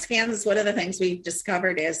in the scans, one of the things we've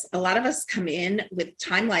discovered is a lot of us come in with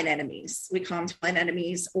timeline enemies. We call them timeline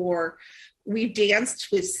enemies, or we've danced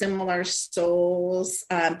with similar souls,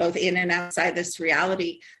 both in and outside this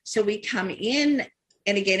reality. So we come in,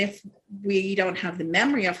 and again, if we don't have the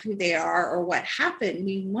memory of who they are or what happened,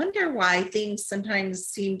 we wonder why things sometimes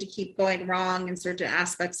seem to keep going wrong in certain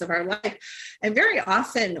aspects of our life. And very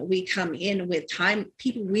often we come in with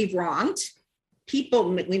people we've wronged,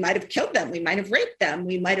 people, we might have killed them, we might have raped them,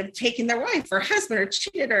 we might have taken their wife or husband or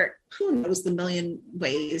cheated or who knows the million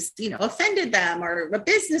ways, offended them, or a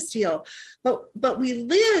business deal. But we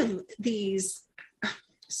live these.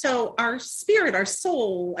 So our spirit, our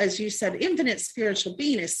soul, as you said, infinite spiritual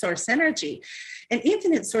being is source energy. And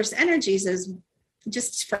infinite source energies is,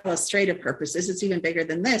 just for illustrative purposes, it's even bigger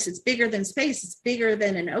than this. It's bigger than space. It's bigger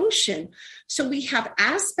than an ocean. So we have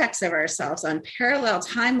aspects of ourselves on parallel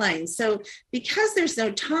timelines. So because there's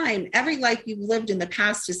no time, every life you've lived in the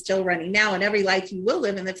past is still running now, and every life you will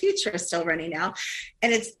live in the future is still running now.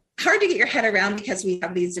 And it's hard to get your head around because we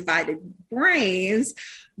have these divided brains,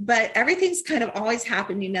 but everything's kind of always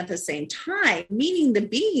happening at the same time, meaning the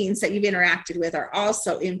beings that you've interacted with are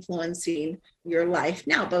also influencing your life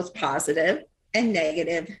now, both positive and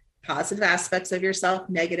negative. Positive aspects of yourself,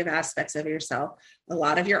 negative aspects of yourself. A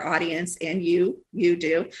lot of your audience and you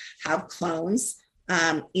do have clones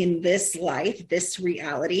in this life, this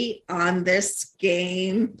reality, on this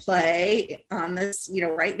game play, on this,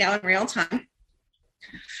 right now in real time.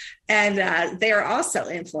 And they're also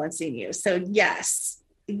influencing you. So yes,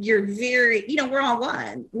 you're very, we're all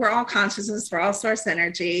one. We're all consciousness. We're all source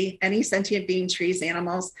energy, any sentient being, trees,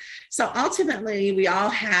 animals. So ultimately, we all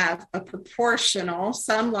have a proportional,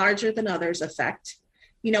 some larger than others effect,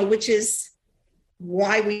 which is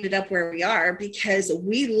why we ended up where we are, because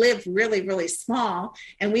we live really, really small,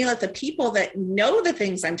 and we let the people that know the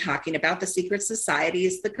things I'm talking about, the secret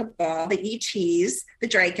societies, the cabal, the ETs, the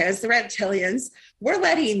Dracos, the reptilians, we're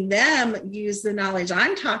letting them use the knowledge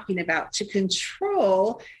I'm talking about to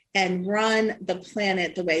control and run the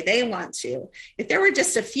planet the way they want to. If there were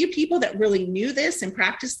just a few people that really knew this and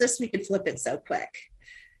practiced this, we could flip it so quick.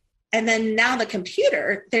 And then now the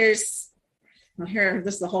computer, this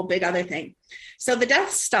is the whole big other thing. So the Death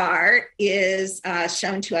Star is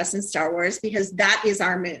shown to us in Star Wars because that is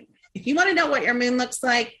our moon. If you want to know what your moon looks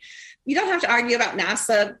like, you don't have to argue about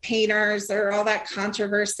NASA painters or all that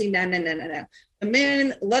controversy. No. The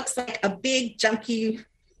moon looks like a big, junky,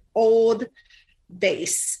 old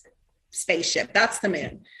base spaceship. That's the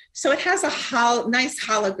moon. So it has a nice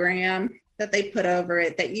hologram that they put over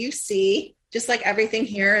it that you see, just like everything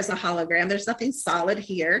here is a hologram. There's nothing solid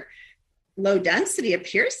here. Low density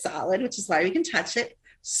appears solid, which is why we can touch it.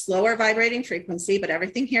 Slower vibrating frequency, but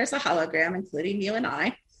everything here is a hologram, including you and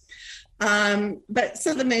I. But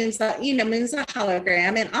so the moon's moon's a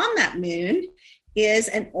hologram, and on that moon is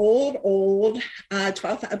an old,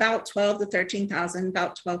 about 12 to 13,000,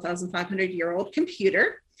 about 12,500-year-old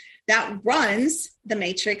computer that runs the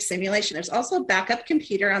Matrix simulation. There's also a backup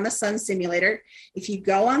computer on the Sun simulator. If you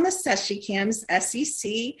go on the SeshiCams,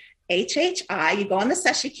 SECHHI, you go on the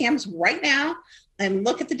SeshiCams right now and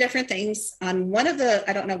look at the different things. On one of the,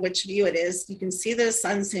 I don't know which view it is, you can see the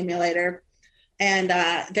Sun simulator, and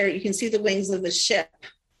there you can see the wings of the ship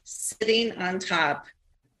sitting on top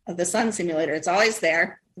of the Sun simulator. It's always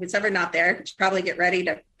there. If it's ever not there, you should probably get ready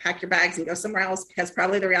to pack your bags and go somewhere else because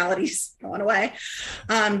probably the reality's going away.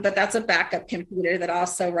 But that's a backup computer that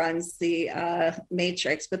also runs the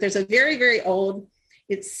Matrix. But there's a very, very old,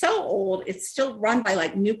 it's so old, it's still run by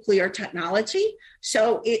like nuclear technology.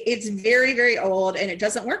 So it's very, very old and it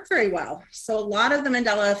doesn't work very well. So a lot of the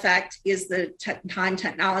Mandela effect is the time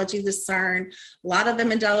technology, the CERN. A lot of the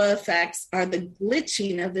Mandela effects are the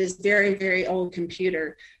glitching of this very, very old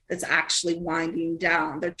computer that's actually winding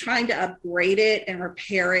down. They're trying to upgrade it and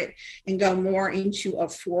repair it and go more into a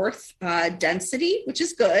fourth density, which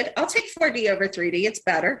is good. I'll take 4D over 3D, it's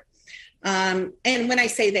better. And when I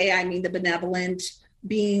say they, I mean the benevolent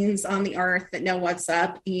beings on the earth that know what's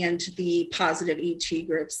up, and the positive ET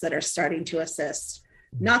groups that are starting to assist,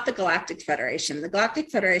 not the Galactic Federation. The Galactic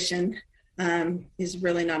Federation is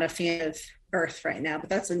really not a fan of Earth right now, but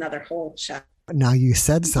that's another whole show. Now, you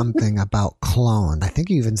said something about clone. I think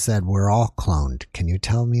you even said we're all cloned. Can you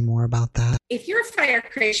tell me more about that? If you're a fire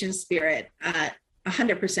creation spirit,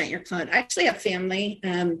 100% you're cloned. I actually have family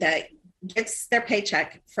that gets their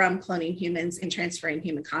paycheck from cloning humans and transferring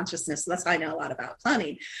human consciousness. So that's how I know a lot about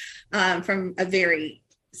cloning, from a very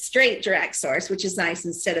straight, direct source, which is nice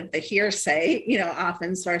instead of the hearsay,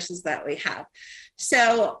 often sources that we have.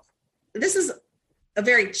 So this is a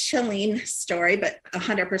very chilling story, but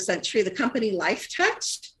 100% true. The company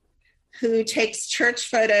LifeTouch, who takes church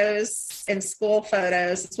photos and school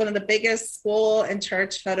photos, it's one of the biggest school and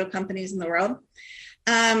church photo companies in the world.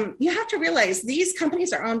 You have to realize these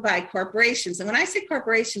companies are owned by corporations. And when I say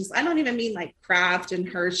corporations, I don't even mean like Kraft and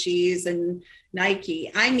Hershey's and Nike.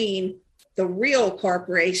 I mean the real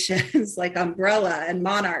corporations like Umbrella and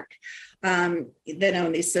Monarch that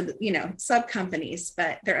own these, sub companies,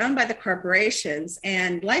 but they're owned by the corporations.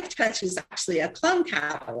 And LifeTouch is actually a clone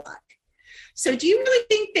catalog. So do you really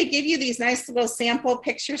think they give you these nice little sample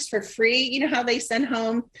pictures for free? You know how they send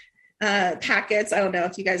home packets? I don't know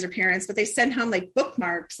if you guys are parents, but they send home like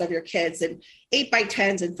bookmarks of your kids and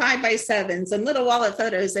 8x10s and 5x7s and little wallet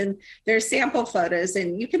photos, and there's sample photos,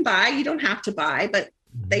 and you can buy, you don't have to buy, but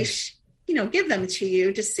they give them to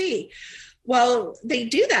you to see. Well, they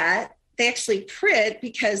do that. They actually print,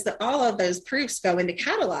 because all of those proofs go into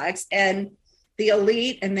catalogs, and the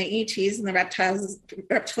elite and the ETs and the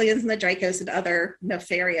reptilians and the Dracos and other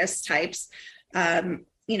nefarious types,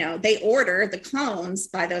 they order the clones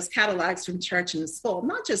by those catalogs from church and school,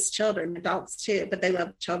 not just children, adults too, but they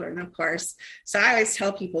love children, of course. So I always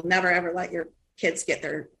tell people, never, ever let your kids get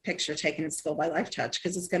their picture taken in school by LifeTouch,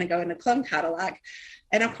 because it's going to go in a clone catalog.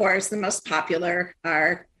 And of course, the most popular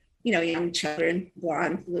are, young children,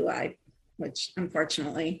 blonde, blue-eyed, which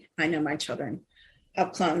unfortunately, I know my children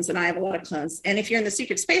have clones, and I have a lot of clones. And if you're in the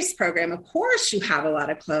secret space program, of course you have a lot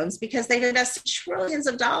of clones, because they've invested trillions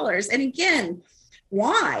of dollars. And again,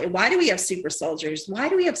 why? Why do we have super soldiers? Why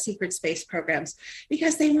do we have secret space programs?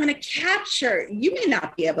 Because they want to capture. You may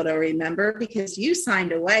not be able to remember because you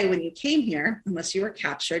signed away when you came here, unless you were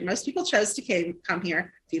captured. Most people chose to come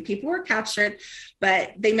here. Few people were captured,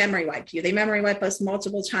 but they memory wipe you. They memory wipe us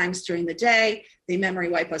multiple times during the day. They memory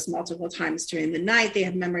wipe us multiple times during the night. They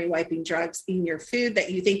have memory wiping drugs in your food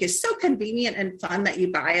that you think is so convenient and fun that you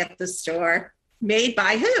buy at the store. Made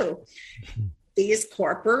by who? These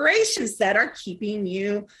corporations that are keeping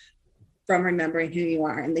you from remembering who you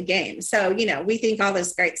are in the game. So, we think all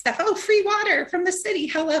this great stuff. Oh, free water from the city.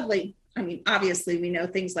 How lovely. I mean, obviously we know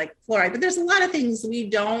things like fluoride, but there's a lot of things we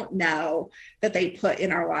don't know that they put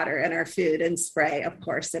in our water and our food and spray, of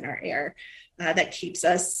course, in our air that keeps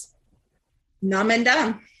us numb and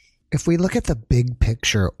dumb. If we look at the big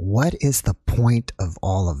picture, what is the point of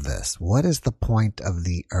all of this? What is the point of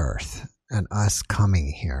the earth and us coming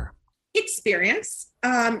here? Experience.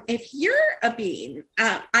 If you're a being,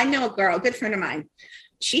 I know a girl, a good friend of mine,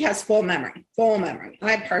 she has full memory.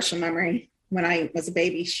 I have partial memory. When I was a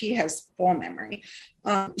baby, she has full memory.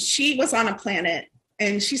 She was on a planet,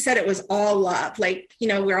 and she said it was all love. Like,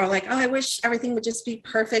 we're all like, oh, I wish everything would just be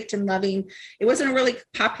perfect and loving. It wasn't a really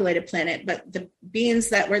populated planet, but the beings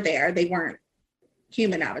that were there, they weren't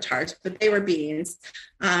human avatars, but they were beings.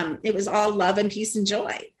 It was all love and peace and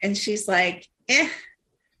joy. And she's like,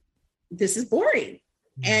 this is boring.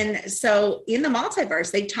 And so in the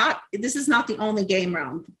multiverse, this is not the only game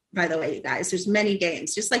realm, by the way, you guys. There's many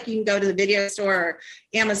games. Just like you can go to the video store or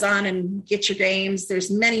Amazon and get your games,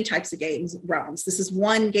 there's many types of games realms. This is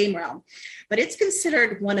one game realm, but it's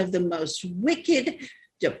considered one of the most wicked,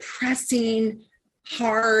 depressing,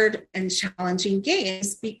 hard, and challenging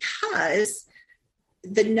games, because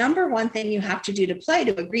the number one thing you have to do to play,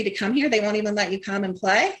 to agree to come here, they won't even let you come and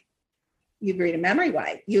play. You agree to memory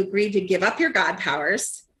wipe. You agree to give up your God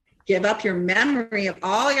powers, give up your memory of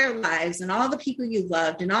all your lives and all the people you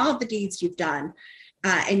loved and all of the deeds you've done.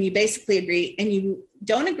 And you basically agree, and you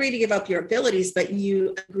don't agree to give up your abilities, but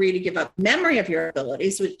you agree to give up memory of your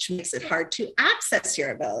abilities, which makes it hard to access your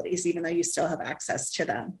abilities, even though you still have access to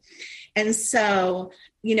them. And so,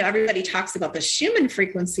 everybody talks about the Schumann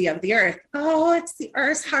frequency of the earth. Oh, it's the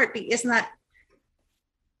earth's heartbeat. Isn't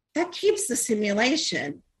that keeps the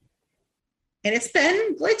simulation? And it's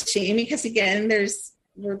been glitchy because, again,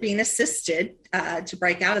 we're being assisted to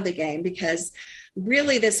break out of the game, because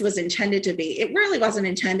really this was intended to be, it really wasn't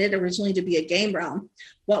intended originally to be a game realm.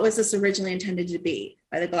 What was this originally intended to be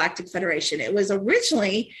by the Galactic Federation? It was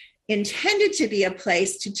originally intended to be a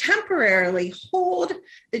place to temporarily hold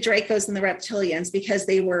the Dracos and the reptilians because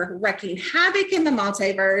they were wreaking havoc in the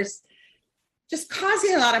multiverse, just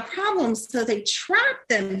causing a lot of problems. So they trapped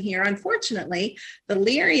them here. Unfortunately, the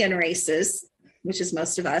Lyrian races, which is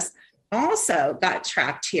most of us, also got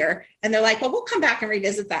trapped here. And they're like, well, we'll come back and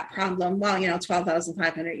revisit that problem. Well,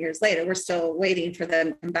 12,500 years later, we're still waiting for them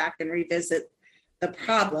to come back and revisit the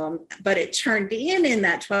problem. But it turned in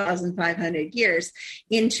that 12,500 years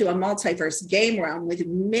into a multiverse game realm with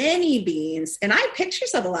many beings. And I have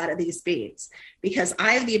pictures of a lot of these beings because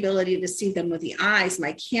I have the ability to see them with the eyes.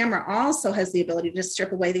 My camera also has the ability to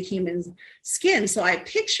strip away the human skin. So I have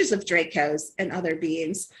pictures of Dracos and other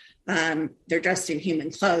beings. They're dressed in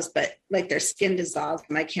human clothes, but like their skin dissolves.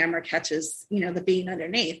 My camera catches, the being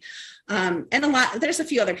underneath. And there's a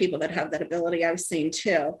few other people that have that ability I've seen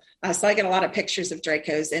too. So I get a lot of pictures of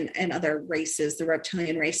Dracos and other races, the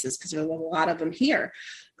reptilian races, because there's a lot of them here.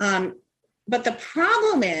 But the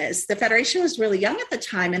problem is the Federation was really young at the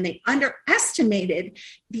time and they underestimated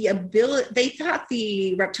the ability. They thought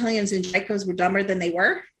the reptilians and Dracos were dumber than they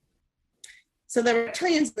were. So the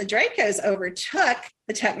reptilians and the Dracos overtook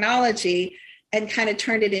the technology and kind of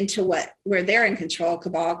turned it into where they're in control.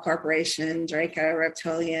 Cabal Corporation, Draco,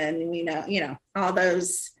 Reptilian, all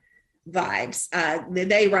those vibes.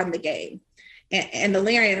 They run the game. And the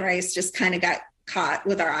Lyrian race just kind of got caught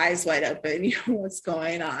with our eyes wide open. What's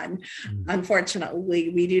going on? Mm-hmm.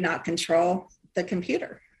 Unfortunately, we do not control the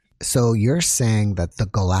computer. So you're saying that the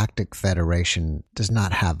Galactic Federation does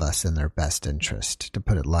not have us in their best interest, to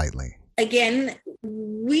put it lightly. Again,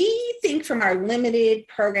 we think from our limited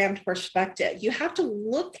programmed perspective, you have to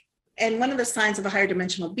look, and one of the signs of a higher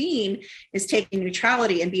dimensional being is taking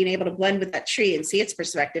neutrality and being able to blend with that tree and see its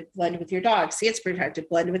perspective, blend with your dog, see its perspective,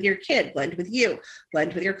 blend with your kid, blend with you,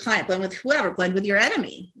 blend with your client, blend with whoever, blend with your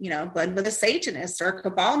enemy, blend with a Satanist or a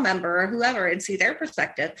Cabal member or whoever and see their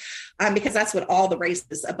perspective, because that's what all the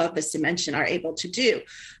races above this dimension are able to do.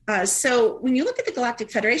 So when you look at the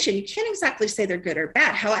Galactic Federation, you can't exactly say they're good or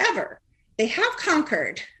bad. However, they have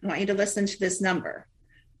conquered, I want you to listen to this number,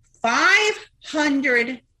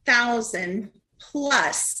 500,000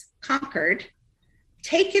 plus conquered,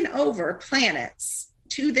 taken over planets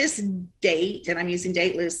to this date, and I'm using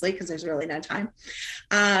date loosely because there's really no time,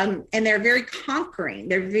 and they're very conquering.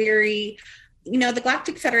 They're very, the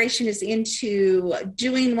Galactic Federation is into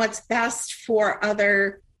doing what's best for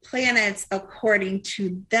other planets according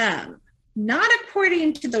to them, not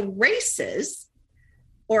according to the races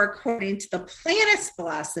or according to the planet's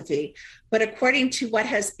philosophy, but according to what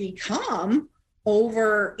has become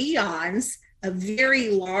over eons a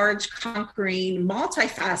very large, conquering,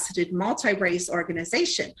 multifaceted, multi-race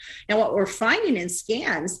organization. And what we're finding in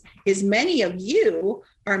scans is many of you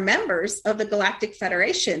are members of the Galactic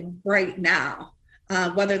Federation right now.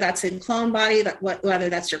 Whether that's in clone body, whether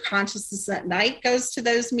that's your consciousness at night goes to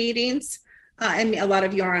those meetings. And a lot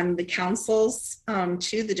of you are on the councils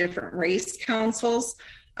too, the different race councils.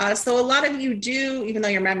 So a lot of you do, even though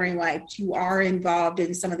you're memory wiped, you are involved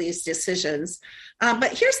in some of these decisions.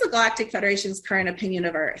 But here's the Galactic Federation's current opinion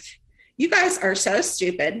of Earth. You guys are so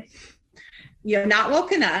stupid. You have not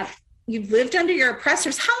woken up. You've lived under your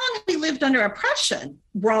oppressors. How long have we lived under oppression?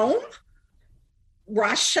 Rome,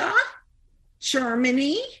 Russia,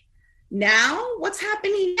 Germany. Now what's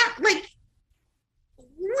happening now?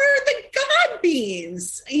 We're the God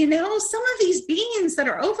beings, some of these beings that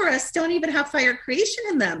are over us don't even have fire creation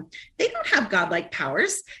in them. They don't have godlike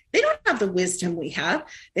powers. They don't have the wisdom we have.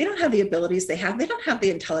 They don't have the abilities they have. They don't have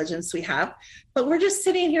the intelligence we have, but we're just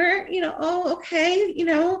sitting here, oh, okay.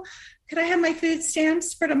 Could I have my food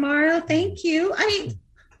stamps for tomorrow? Thank you. I mean,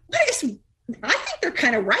 I think they're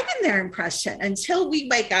kind of right in their impression until we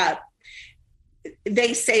wake up.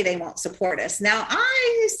 They say they won't support us. Now,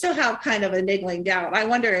 I still have kind of a niggling doubt. I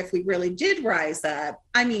wonder if we really did rise up.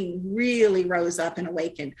 I mean, really rose up and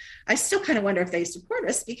awakened. I still kind of wonder if they support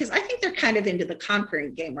us because I think they're kind of into the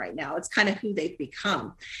conquering game right now. It's kind of who they've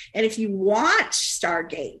become. And if you watch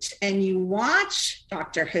Stargate and you watch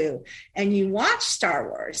Doctor Who and you watch Star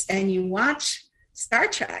Wars and you watch Star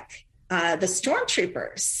Trek, the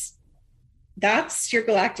Stormtroopers, that's your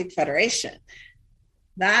Galactic Federation.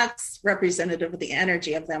 That's representative of the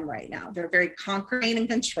energy of them right now. They're very conquering and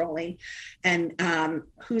controlling. And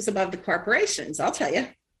who's above the corporations? I'll tell you.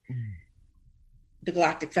 The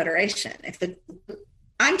Galactic Federation.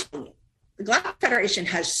 I'm telling you, the Galactic Federation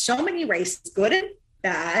has so many races, good and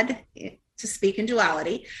bad, to speak in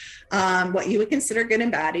duality, what you would consider good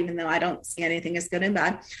and bad, even though I don't see anything as good and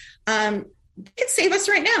bad. They could save us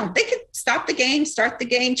right now. They could stop the game, start the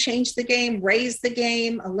game, change the game, raise the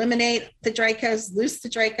game, eliminate the Dracos, loose the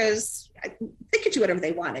Dracos. they could do whatever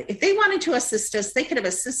they wanted. If they wanted to assist us, they could have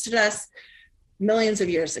assisted us millions of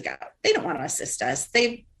years ago. They don't want to assist us.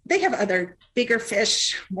 They have other bigger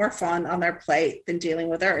fish, more fun on their plate than dealing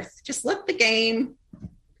with Earth. Just let the game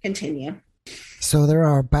continue. So there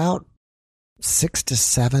are about 6 to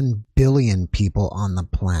 7 billion people on the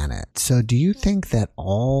planet. So do you think that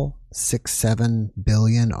all 6-7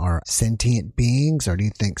 billion are sentient beings, or do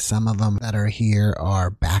you think some of them that are here are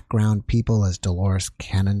background people, as Dolores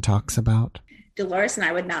Cannon talks about? Dolores and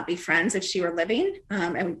I would not be friends if she were living,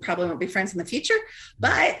 and we probably won't be friends in the future,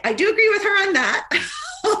 but I do agree with her on that.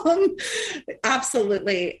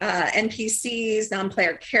 Absolutely. NPCs,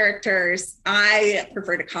 non-player characters, I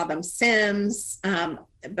prefer to call them Sims,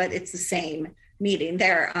 but it's the same meaning.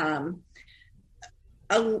 They're,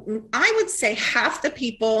 I would say half the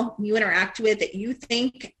people you interact with that you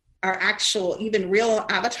think are actual, even real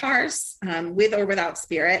avatars, with or without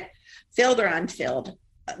spirit, filled or unfilled,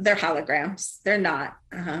 they're holograms. They're not.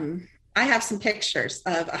 I have some pictures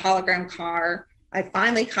of a hologram car. I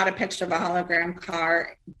finally caught a picture of a hologram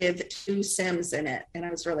car with 2 Sims in it, and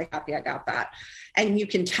I was really happy I got that. And you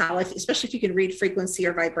can tell, especially if you can read frequency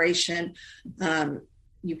or vibration,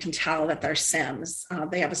 you can tell that they're Sims.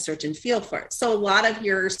 They have a certain feel for it. So a lot of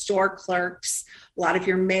your store clerks, a lot of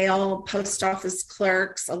your mail post office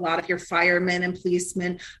clerks, a lot of your firemen and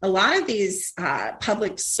policemen, a lot of these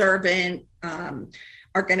public servant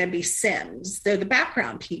are going to be Sims. They're the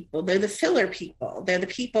background people. They're the filler people. They're the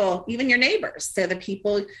people, even your neighbors. They're the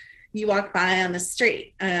people you walk by on the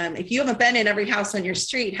street. If you haven't been in every house on your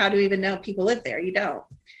street, how do you even know people live there? You don't.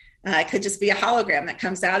 It could just be a hologram that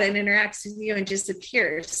comes out and interacts with you and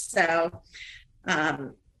disappears. So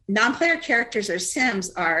non-player characters or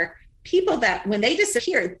Sims are people that when they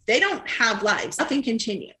disappear, they don't have lives. Nothing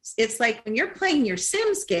continues. It's like when you're playing your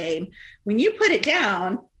Sims game, when you put it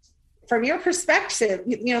down, from your perspective,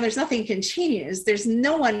 there's nothing continues. There's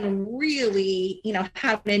no one really,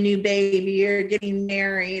 having a new baby or getting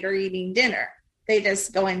married or eating dinner. They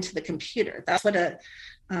just go into the computer. That's what a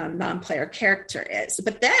non-player character is.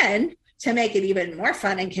 But then to make it even more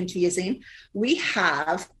fun and confusing, we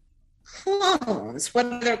have clones,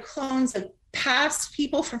 whether they're clones of past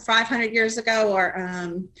people from 500 years ago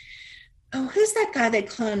or, who's that guy they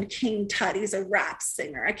cloned King Tut? He's a rap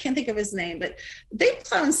singer. I can't think of his name, but they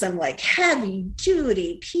cloned some like heavy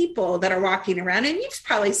duty people that are walking around. And you've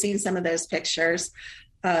probably seen some of those pictures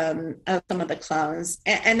of some of the clones,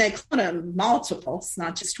 and they clone them multiples,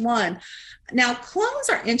 not just one. Now, clones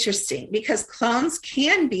are interesting because clones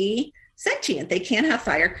can be sentient. They can have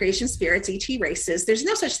fire, creation, spirits, ET races. There's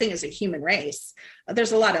no such thing as a human race.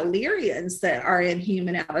 There's a lot of Lyrians that are in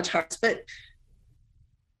human avatars, but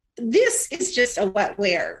this is just a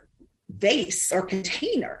wetware vase or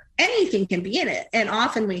container. Anything can be in it. And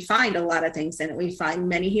often we find a lot of things in it. We find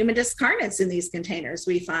many human discarnates in these containers.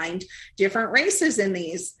 We find different races in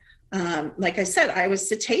these. Like I said, I was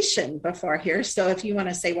cetacean before here. So if you want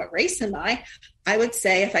to say what race am I would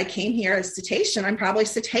say if I came here as cetacean, I'm probably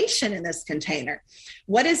cetacean in this container.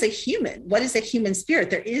 What is a human? What is a human spirit?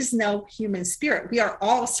 There is no human spirit. We are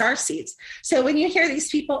all starseeds. So when you hear these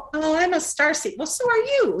people, oh, I'm a starseed. Well, so are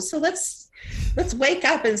you. So let's wake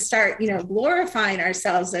up and start, glorifying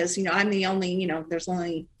ourselves as, I'm the only, there's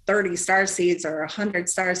only 30 starseeds or 100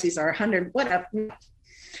 starseeds or 100, whatever.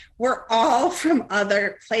 We're all from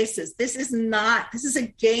other places. This is a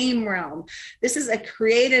game realm. This is a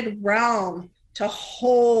created realm to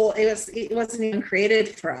hold. It wasn't even created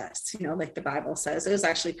for us, like the Bible says. It was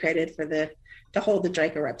actually created to hold the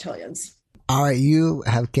Draco reptilians. All right, you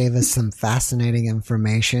have gave us some fascinating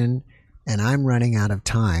information, and I'm running out of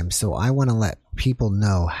time, so I want to let people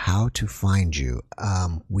know how to find you.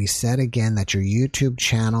 We said again that your YouTube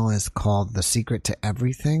channel is called The Secret to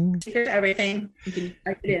Everything. Secret to Everything. You can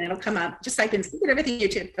type it in, it'll come up. Just type in Secret to Everything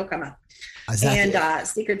YouTube, it'll come up. And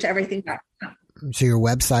secret to everything.com. So your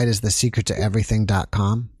website is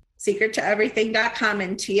thesecrettoeverything.com? secrettoeverything.com,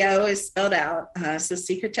 and TO is spelled out. So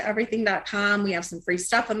secrettoeverything.com. We have some free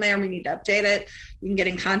stuff in there. We need to update it. You can get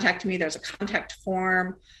in contact with me. There's a contact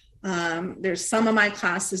form. There's some of my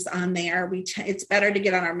classes on there. It's better to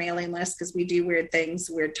get on our mailing list because we do weird things,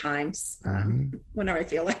 weird times, whenever I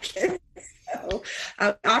feel like it. So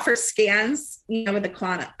I offer scans, with the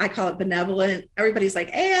quantum, I call it benevolent. Everybody's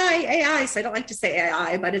like AI. So I don't like to say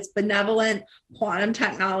AI, but it's benevolent quantum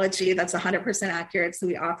technology. That's 100% accurate. So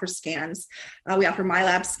we offer scans. We offer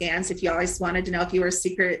MyLab scans. If you always wanted to know if you were a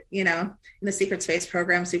secret, in the secret space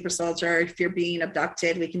program, super soldier, if you're being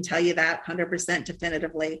abducted, we can tell you that 100%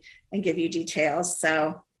 definitively and give you details. So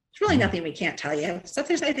there's really nothing we can't tell you. So if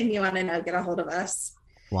there's anything you want to know, get a hold of us.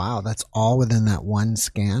 Wow. That's all within that one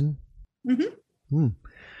scan? Mm-hmm.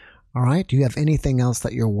 All right. Do you have anything else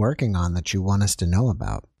that you're working on that you want us to know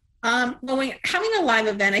about? Well, we're having a live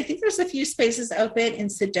event. I think there's a few spaces open in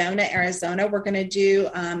Sedona, Arizona. We're going to do,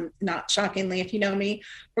 not shockingly, if you know me,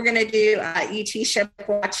 we're going to do ET ship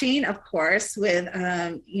watching, of course, with,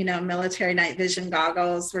 military night vision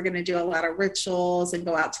goggles. We're going to do a lot of rituals and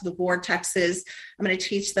go out to the vortexes. I'm going to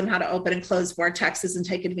teach them how to open and close vortexes and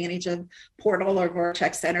take advantage of portal or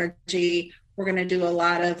vortex energy. We're going to do a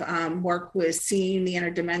lot of work with seeing the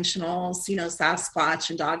interdimensionals,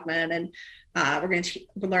 Sasquatch and Dogman, and we're going to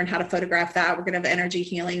learn how to photograph that. We're going to have energy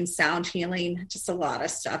healing, sound healing, just a lot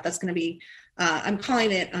of stuff. That's going to be, I'm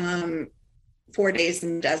calling it 4 days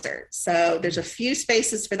in the desert. So there's a few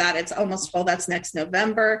spaces for that. It's almost full. That's next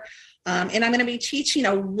November. And I'm going to be teaching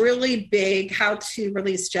a really big how to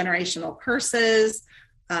release generational curses,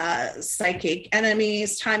 psychic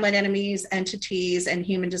enemies, timeline enemies, entities, and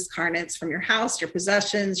human discarnates from your house, your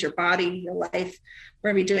possessions, your body, your life.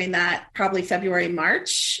 We're going to be doing that probably February,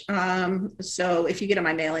 March. So if you get on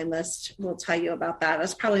my mailing list, we'll tell you about that.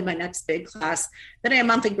 That's probably my next big class. Then I have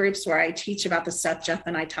monthly groups where I teach about the stuff Jeff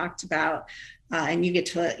and I talked about. And you get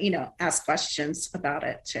to, ask questions about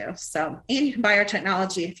it too. So, and you can buy our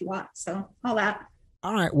technology if you want. So all that.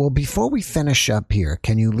 All right. Well, before we finish up here,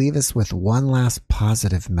 can you leave us with one last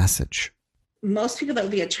positive message? Most people that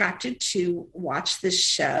would be attracted to watch this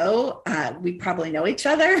show, we probably know each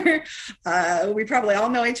other. We probably all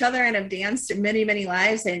know each other and have danced in many, many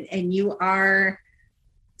lives. And you are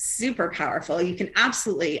super powerful. You can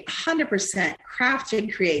absolutely 100% craft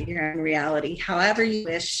and create your own reality however you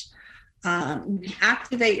wish. You can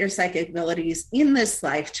activate your psychic abilities in this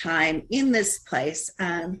lifetime, in this place.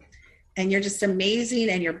 And you're just amazing,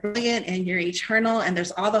 and you're brilliant, and you're eternal, and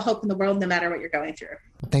there's all the hope in the world no matter what you're going through.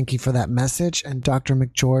 Thank you for that message. And Dr.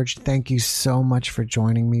 McGeorge, thank you so much for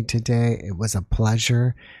joining me today. It was a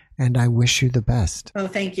pleasure, and I wish you the best. Oh,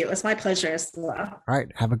 thank you. It was my pleasure as well. All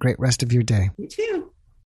right. Have a great rest of your day. You too.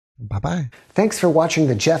 Bye-bye. Thanks for watching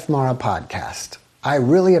the Jeff Mara podcast. I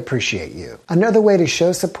really appreciate you. Another way to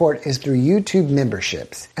show support is through YouTube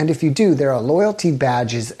memberships. And if you do, there are loyalty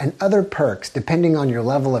badges and other perks depending on your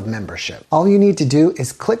level of membership. All you need to do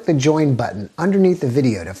is click the join button underneath the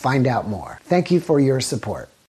video to find out more. Thank you for your support.